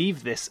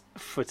leave this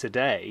for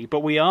today.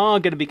 But we are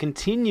going to be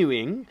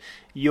continuing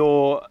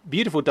your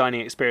beautiful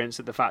dining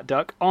experience at the Fat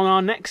Duck on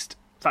our next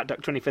Fat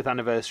Duck 25th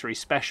anniversary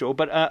special.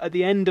 But at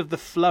the end of the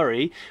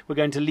flurry, we're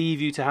going to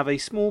leave you to have a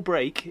small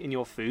break in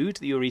your food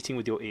that you're eating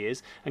with your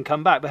ears and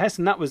come back. But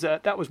Heston, that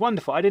was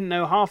wonderful. I didn't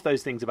know half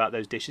those things about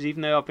those dishes,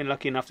 even though I've been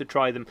lucky enough to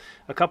try them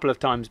a couple of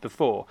times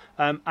before.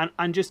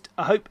 And just,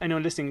 I hope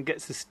anyone listening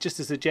gets this, just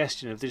a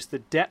suggestion of just the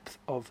depth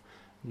of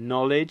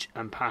knowledge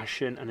and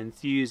passion and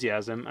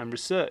enthusiasm and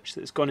research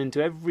that's gone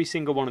into every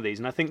single one of these.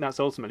 And I think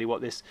that's ultimately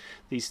what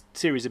these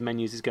series of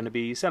menus is going to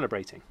be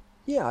celebrating.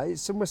 Yeah,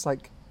 it's almost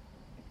like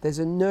there's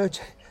a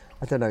nurture.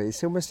 I don't know.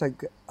 It's almost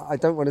like, I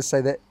don't want to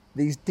say that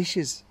these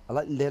dishes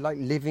are they're like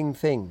living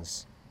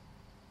things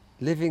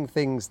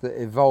that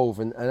evolve,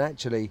 and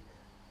actually,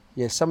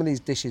 yeah, some of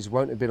these dishes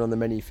won't have been on the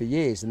menu for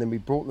years, and then we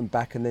brought them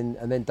back and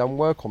then done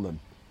work on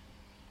them.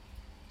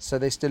 So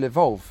they still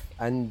evolve,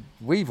 and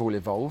we've all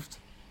evolved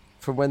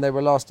from when they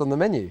were last on the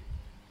menu.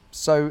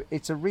 So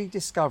it's a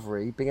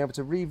rediscovery, being able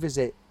to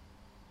revisit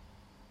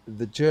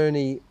the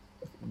journey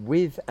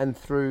with and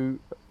through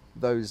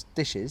those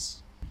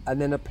dishes, and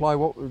then apply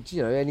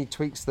any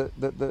tweaks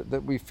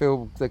that we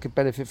feel they could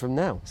benefit from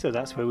now. So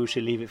that's where we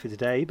should leave it for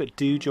today, but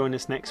do join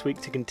us next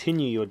week to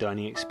continue your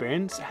dining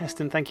experience.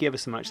 Heston, thank you ever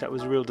so much. That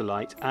was a real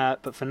delight.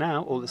 But for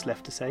now, all that's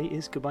left to say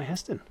is goodbye,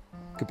 Heston.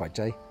 Goodbye,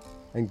 Jay.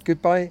 And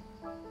goodbye,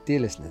 dear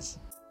listeners.